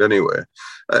sound anyway.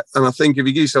 And I think if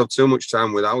you give yourself too much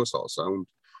time with our sort of sound,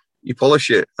 you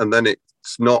polish it, and then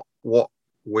it's not what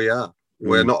we are.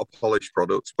 We're not a polished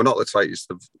product. We're not the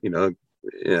tightest of,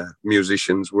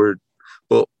 musicians.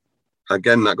 But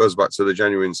again, that goes back to the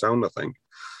genuine sound, I think.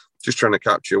 Just trying to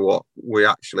capture what we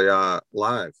actually are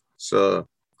live. So,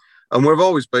 and we've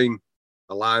always been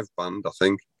a live band, I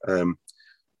think.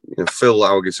 Phil,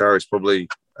 our guitarist, probably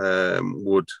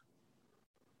would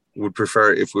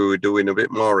prefer it if we were doing a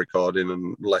bit more recording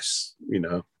and less,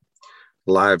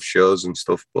 live shows and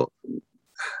stuff. But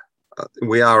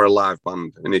we are a live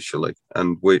band initially,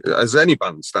 and we, as any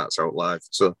band, starts out live.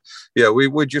 So, yeah,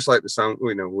 we just like the sound.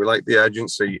 We like the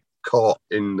urgency caught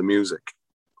in the music.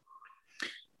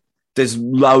 There's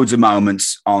loads of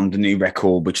moments on the new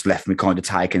record which left me kind of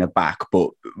taken aback, but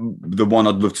the one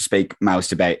I'd love to speak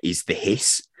most about is the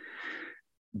hiss.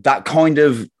 That kind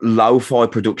of lo-fi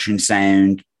production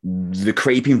sound, the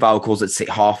creeping vocals that sit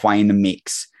halfway in the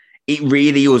mix, it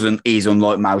really is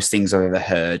unlike most things I've ever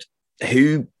heard.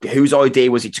 Whose idea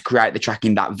was it to create the track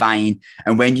in that vein?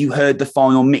 And when you heard the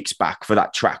final mix back for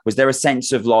that track, was there a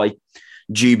sense of like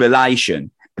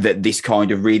jubilation that this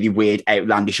kind of really weird,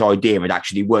 outlandish idea had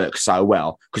actually worked so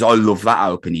well? Because I love that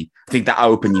opening. I think that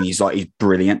opening is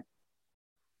brilliant.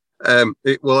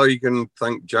 Well, you can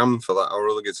thank Jam for that, our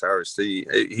other guitarist.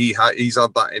 He's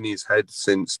had that in his head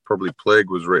since probably Plague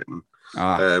was written.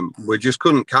 We just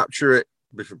couldn't capture it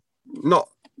before, not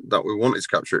that we wanted to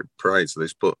capture it prior to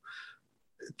this, but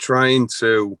trying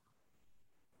to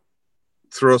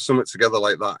throw something together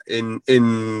like that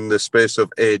in the space of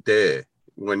a day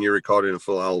when you're recording a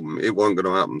full album, it wasn't going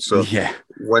to happen. So yeah,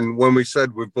 when we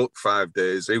said we booked 5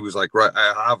 days, he was like, right,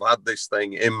 I have had this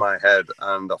thing in my head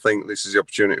and I think this is the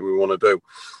opportunity we want to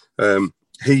do.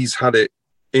 He's had it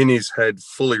in his head,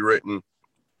 fully written.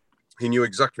 He knew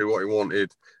exactly what he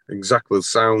wanted, exactly the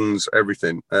sounds,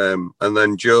 everything. And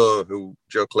then Joe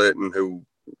Clayton, who,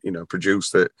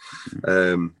 produced it,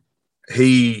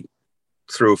 he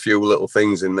threw a few little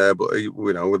things in there, but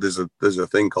there's a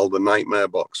thing called the Nightmare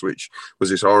Box, which was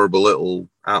this horrible little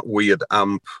weird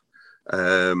amp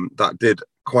that did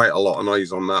quite a lot of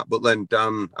noise on that. But then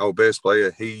Dan, our bass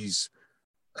player, he's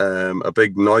a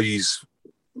big noise,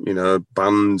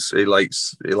 bands. He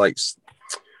likes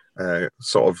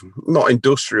sort of not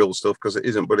industrial stuff because it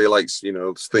isn't, but he likes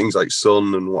things like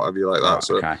Sun and whatever you like that.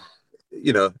 Oh, okay. So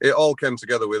it all came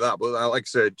together with that. But like I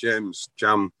said, James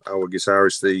Jam, our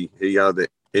guitarist, he had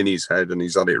it in his head and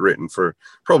he's had it written for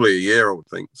probably a year, I would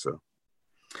think. So,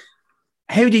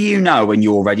 how do you know when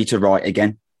you're ready to write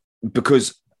again?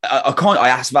 Because I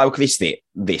ask vocalists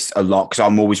this a lot because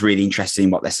I'm always really interested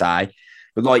in what they say.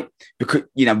 But because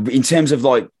in terms of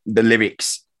the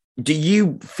lyrics, do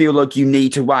you feel like you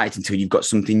need to wait until you've got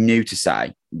something new to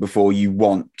say before you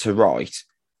want to write?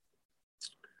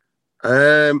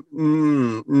 No,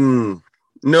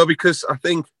 because I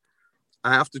think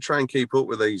I have to try and keep up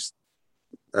with these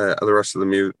the rest of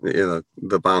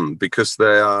the band, because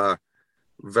they are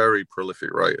very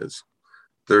prolific writers.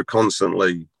 They're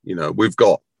constantly, we've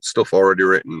got stuff already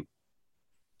written,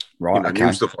 right? Okay.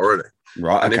 New stuff already,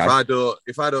 right? And okay.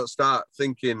 if I don't start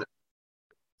thinking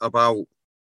about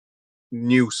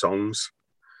new songs,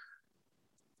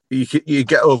 you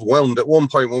get overwhelmed. At one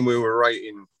point when we were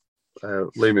writing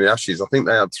Leaving the Ashes, I think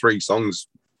they had 3 songs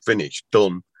finished,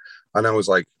 done, and I was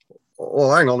like,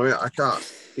 "Oh, hang on a minute, I can't."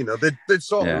 They'd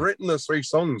sort of written those 3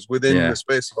 songs within the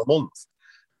space of a month.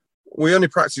 We only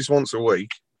practice once a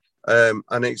week,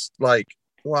 and it's like,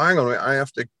 well, hang on a minute, I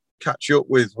have to catch up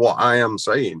with what I am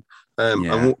saying, and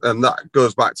that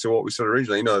goes back to what we said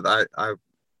originally. That I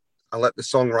let the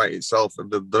song write itself, and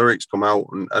the lyrics come out,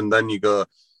 and then you go,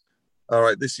 all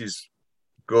right, this is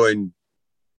going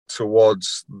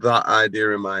towards that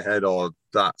idea in my head, or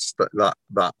that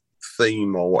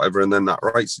theme or whatever, and then that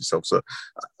writes itself. So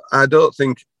I don't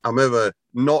think I'm ever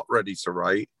not ready to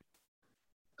write.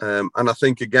 And I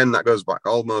think, again, that goes back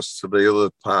almost to the other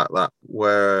part, that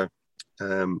where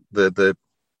the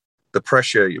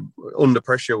pressure, under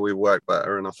pressure, we work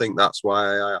better. And I think that's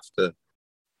why I have to,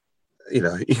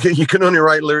 you can only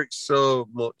write lyrics so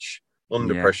much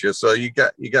under pressure. So you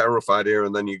get a rough idea,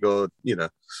 and then you go,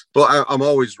 but I'm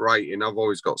always writing. I've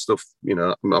always got stuff,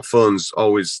 my phone's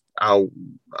always out.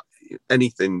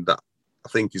 Anything that I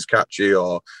think is catchy,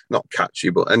 or not catchy,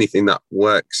 but anything that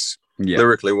works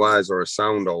lyrically wise, or a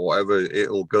sound or whatever,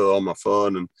 it'll go on my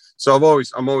phone. And so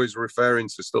I'm always referring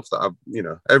to stuff that I've,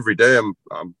 every day I'm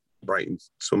writing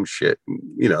some shit.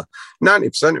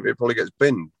 90% of it probably gets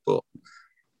binned, but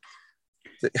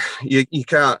you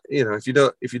can't, if you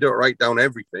don't write down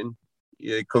everything,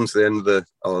 it comes to the end of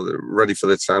ready for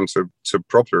the time to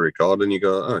properly record, and you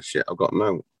go, oh shit, I've got them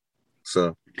out.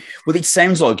 So, well, it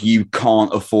sounds like you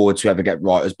can't afford to ever get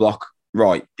writer's block,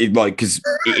 right? Because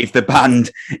if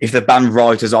the band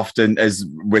write as often as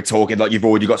we're talking, like you've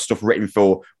already got stuff written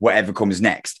for whatever comes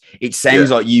next, it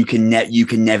sounds like you can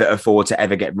never afford to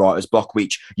ever get writer's block,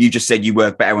 which you just said you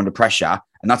work better under pressure,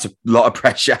 and that's a lot of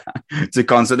pressure to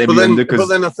constantly be under. But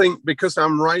then I think, because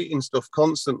I'm writing stuff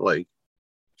constantly,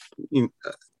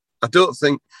 I don't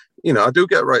think, I do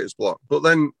get writer's block. But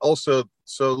then also,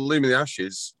 so Leave Me the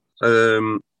Ashes,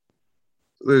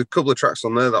 there's a couple of tracks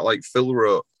on there that like Phil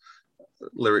wrote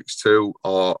lyrics to,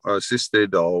 or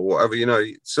assisted, or whatever,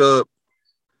 so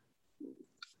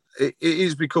it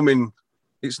is becoming,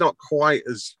 it's not quite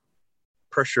as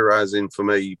pressurizing for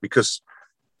me, because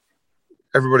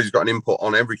everybody's got an input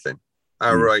on everything.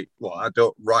 I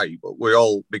don't write, but we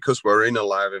all, because we're in a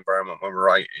live environment when we're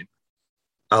writing,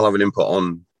 I'll have an input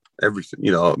on everything,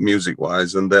 music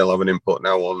wise, and they'll have an input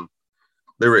now on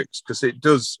lyrics, because it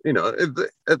does, at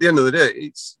the end of the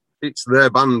day, it's their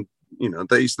band,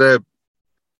 it's their,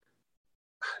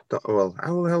 well,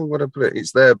 how the hell would I put it?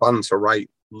 It's their band to write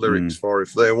lyrics for.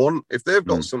 If they've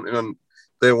got something and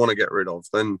they want to get rid of,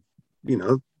 then,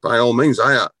 by all means,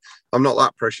 I'm not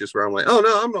that precious where I'm like, oh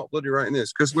no, I'm not bloody writing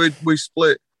this, because we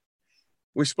split.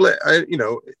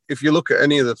 If you look at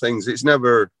any of the things, it's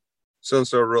never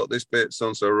so-and-so wrote this bit,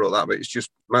 so-and-so wrote that bit. It's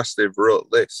just Mastiff wrote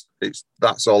this.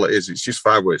 That's all it is. It's just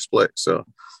 5-way split. So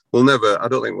I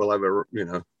don't think we'll ever,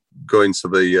 go into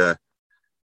the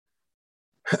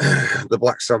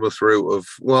Black Sabbath route of,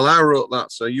 well, I wrote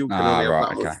that, so you can only have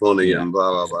that much money, and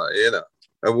blah, blah, blah.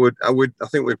 I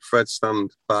think we prefer to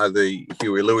stand by the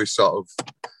Huey Lewis sort of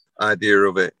idea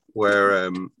of it, where,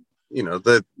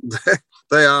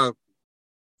 they are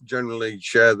generally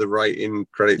share the writing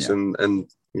credits, and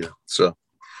so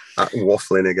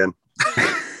waffling again.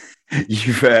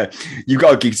 You've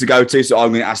got a gig to go to, so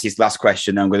I'm going to ask you this last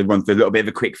question. I'm going to run through a little bit of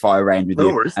a quick fire round with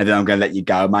you, and then I'm going to let you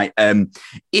go, mate.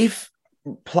 If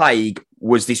Plague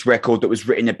was this record that was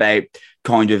written about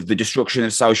kind of the destruction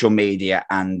of social media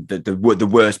and the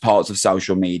worst parts of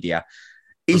social media,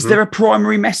 is there a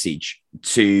primary message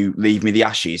to Leave Me the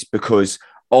Ashes? Because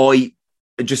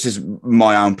just as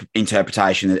my own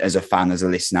interpretation as a fan, as a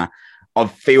listener, I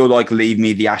feel like Leave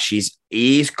Me the Ashes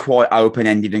is quite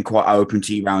open-ended and quite open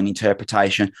to your own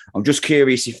interpretation. I'm just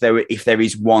curious if there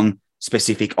is one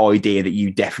specific idea that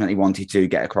you definitely wanted to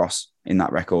get across in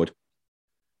that record.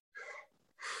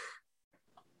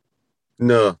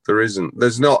 No, there isn't.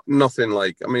 There's nothing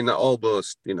like,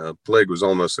 almost, Plague was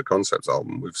almost a concept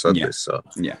album. We've said this. So,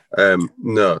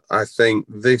 no, I think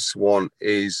this one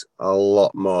is a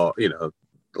lot more,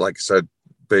 like I said,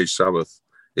 Beige Sabbath.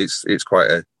 It's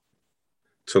quite a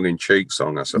tongue-in-cheek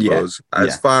song, I suppose.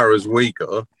 As far as we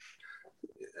go,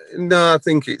 no, I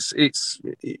think it's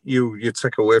you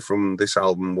take away from this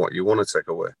album what you want to take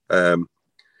away.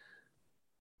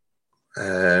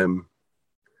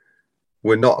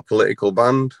 We're not a political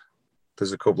band.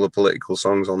 There's a couple of political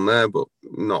songs on there, but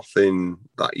nothing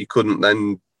that you couldn't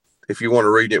then, if you want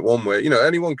to read it one way,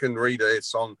 anyone can read a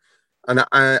song. And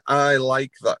I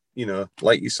like that,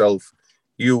 like yourself,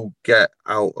 you get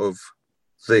out of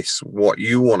this what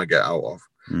you want to get out of,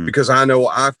 because I know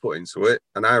what I've put into it,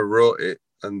 and I wrote it,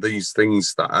 and these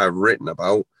things that I've written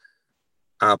about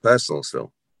are personal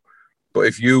still. But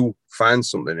if you find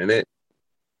something in it,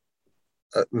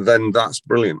 then that's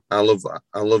brilliant. I love that.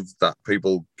 I love that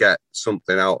people get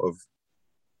something out of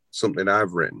something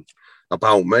I've written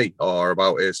about me or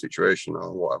about a situation or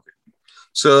whatever.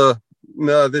 So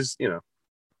no, there's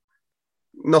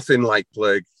nothing like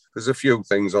Plague. There's a few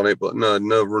things on it, but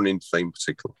no running theme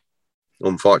particularly,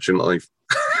 unfortunately.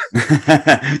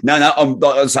 No, I'm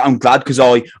glad, because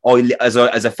I as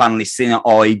a fan listener,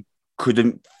 I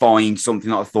couldn't find something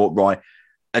that I thought, right,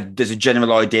 there's a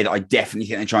general idea that I definitely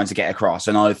think they're trying to get across.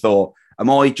 And I thought, am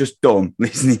I just dumb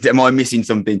listening? Am I missing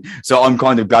something? So I'm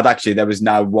kind of glad actually there was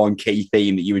no one key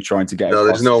theme that you were trying to get across.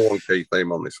 There's no one key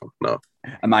theme on this one. No.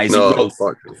 Amazing. No,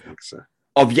 well,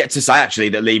 I've yet to say actually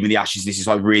that Leaving the Ashes, this is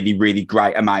a really, really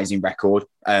great, amazing record.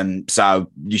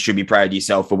 So you should be proud of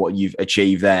yourself for what you've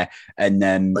achieved there. And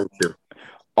thank you.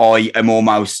 I am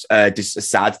almost just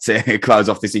sad to close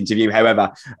off this interview.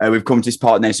 However, we've come to this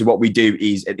part now. So what we do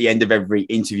is at the end of every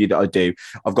interview that I do,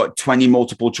 I've got 20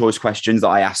 multiple choice questions that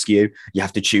I ask you. You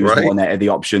have to choose one out of the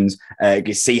options.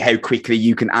 See how quickly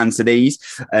you can answer these.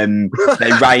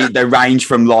 They range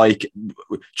from like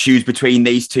choose between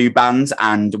these two bands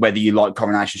and whether you like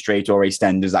Coronation Street or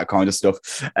EastEnders, that kind of stuff.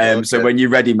 Okay. So when you're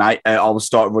ready, mate, I will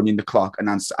start running the clock and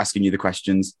asking you the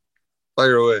questions.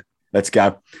 Fire away. Let's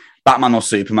go. Batman or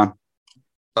Superman?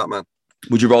 Batman.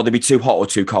 Would you rather be too hot or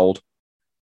too cold?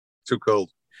 Too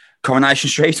cold. Coronation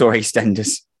Street or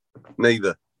EastEnders?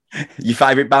 Neither. Your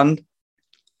favourite band?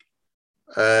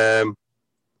 Pearl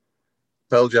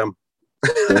Jam.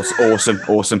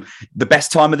 Awesome. The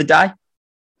best time of the day?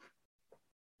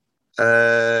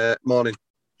 Morning.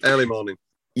 Early morning.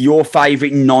 Your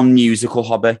favourite non-musical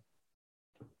hobby?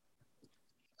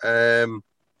 Fucking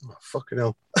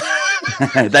hell.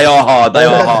 They are hard.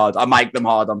 I make them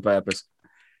hard on purpose.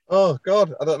 Oh,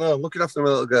 God. I don't know. Looking after my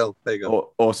little girl. There you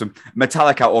go. Awesome.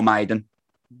 Metallica or Maiden?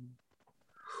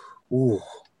 Ooh,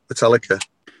 Metallica.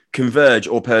 Converge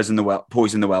or Poison the Well?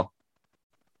 Poison the Well.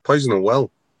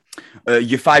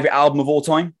 Your favourite album of all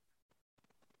time?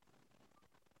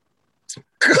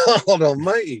 God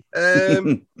almighty.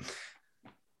 You're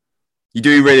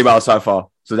doing really well so far,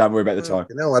 so don't worry about the time.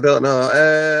 No, I don't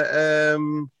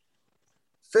know.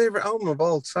 Favorite album of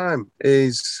all time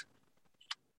is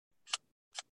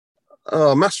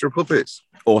Master of Puppets.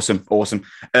 Awesome.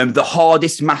 The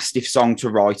hardest Mastiff song to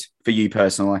write for you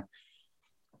personally?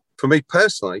 For me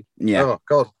personally? Yeah. Oh,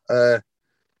 God.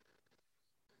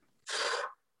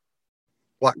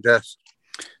 Black Death.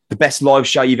 The best live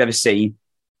show you've ever seen?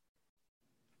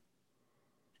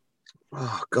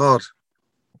 Oh, God.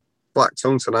 Black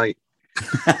Tongue Tonight.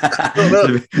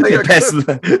 the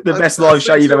best live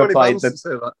show you've ever played. God.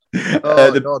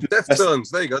 Deftones.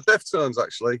 There you go. Deftones,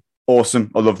 actually. Awesome.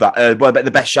 I love that. What about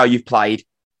the best show you've played?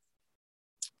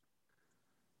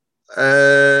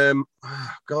 God.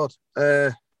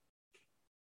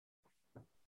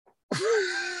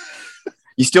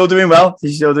 You're still doing well.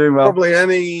 Probably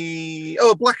any...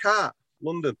 Oh, Black Heart,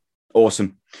 London.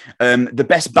 Awesome. The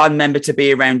best band member to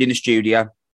be around in the studio?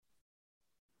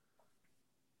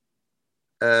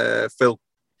 Phil.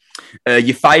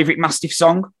 Your favourite Mastiff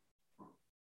song?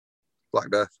 Black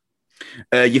Death.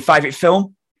 Your favourite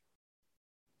film?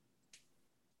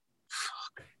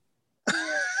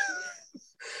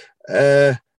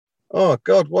 Oh,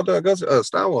 God, what do I go to?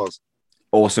 Star Wars.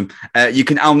 Awesome. You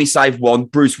can only save one,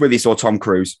 Bruce Willis or Tom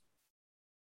Cruise?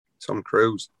 Tom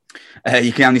Cruise.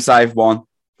 You can only save one,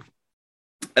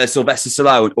 Sylvester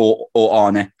Stallone or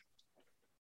Arnie?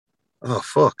 Oh,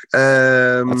 fuck.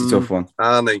 That's a tough one.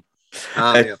 Arnie,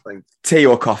 I think. Tea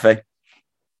or coffee?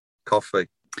 Coffee.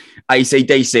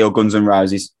 AC/DC or Guns N'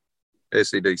 Roses?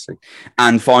 AC/DC.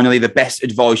 And finally, the best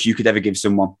advice you could ever give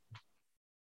someone?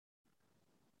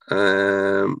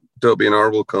 Don't be an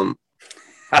horrible cunt.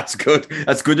 That's good.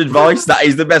 That's good advice. That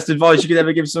is the best advice you could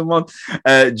ever give someone.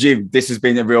 Jim, this has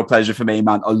been a real pleasure for me,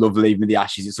 man. I love Leaving the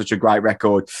Ashes. It's such a great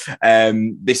record.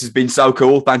 This has been so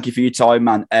cool. Thank you for your time,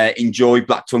 man. Enjoy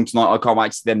Black Tongue tonight. I can't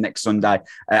wait to see them next Sunday.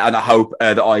 And I hope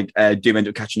that I do end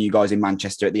up catching you guys in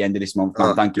Manchester at the end of this month,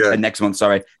 man. Thank you. Yeah. Next month,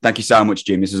 sorry. Thank you so much,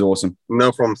 Jim. This is awesome.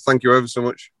 No problem. Thank you ever so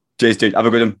much. Cheers, dude. Have a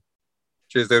good one.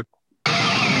 Cheers, dude.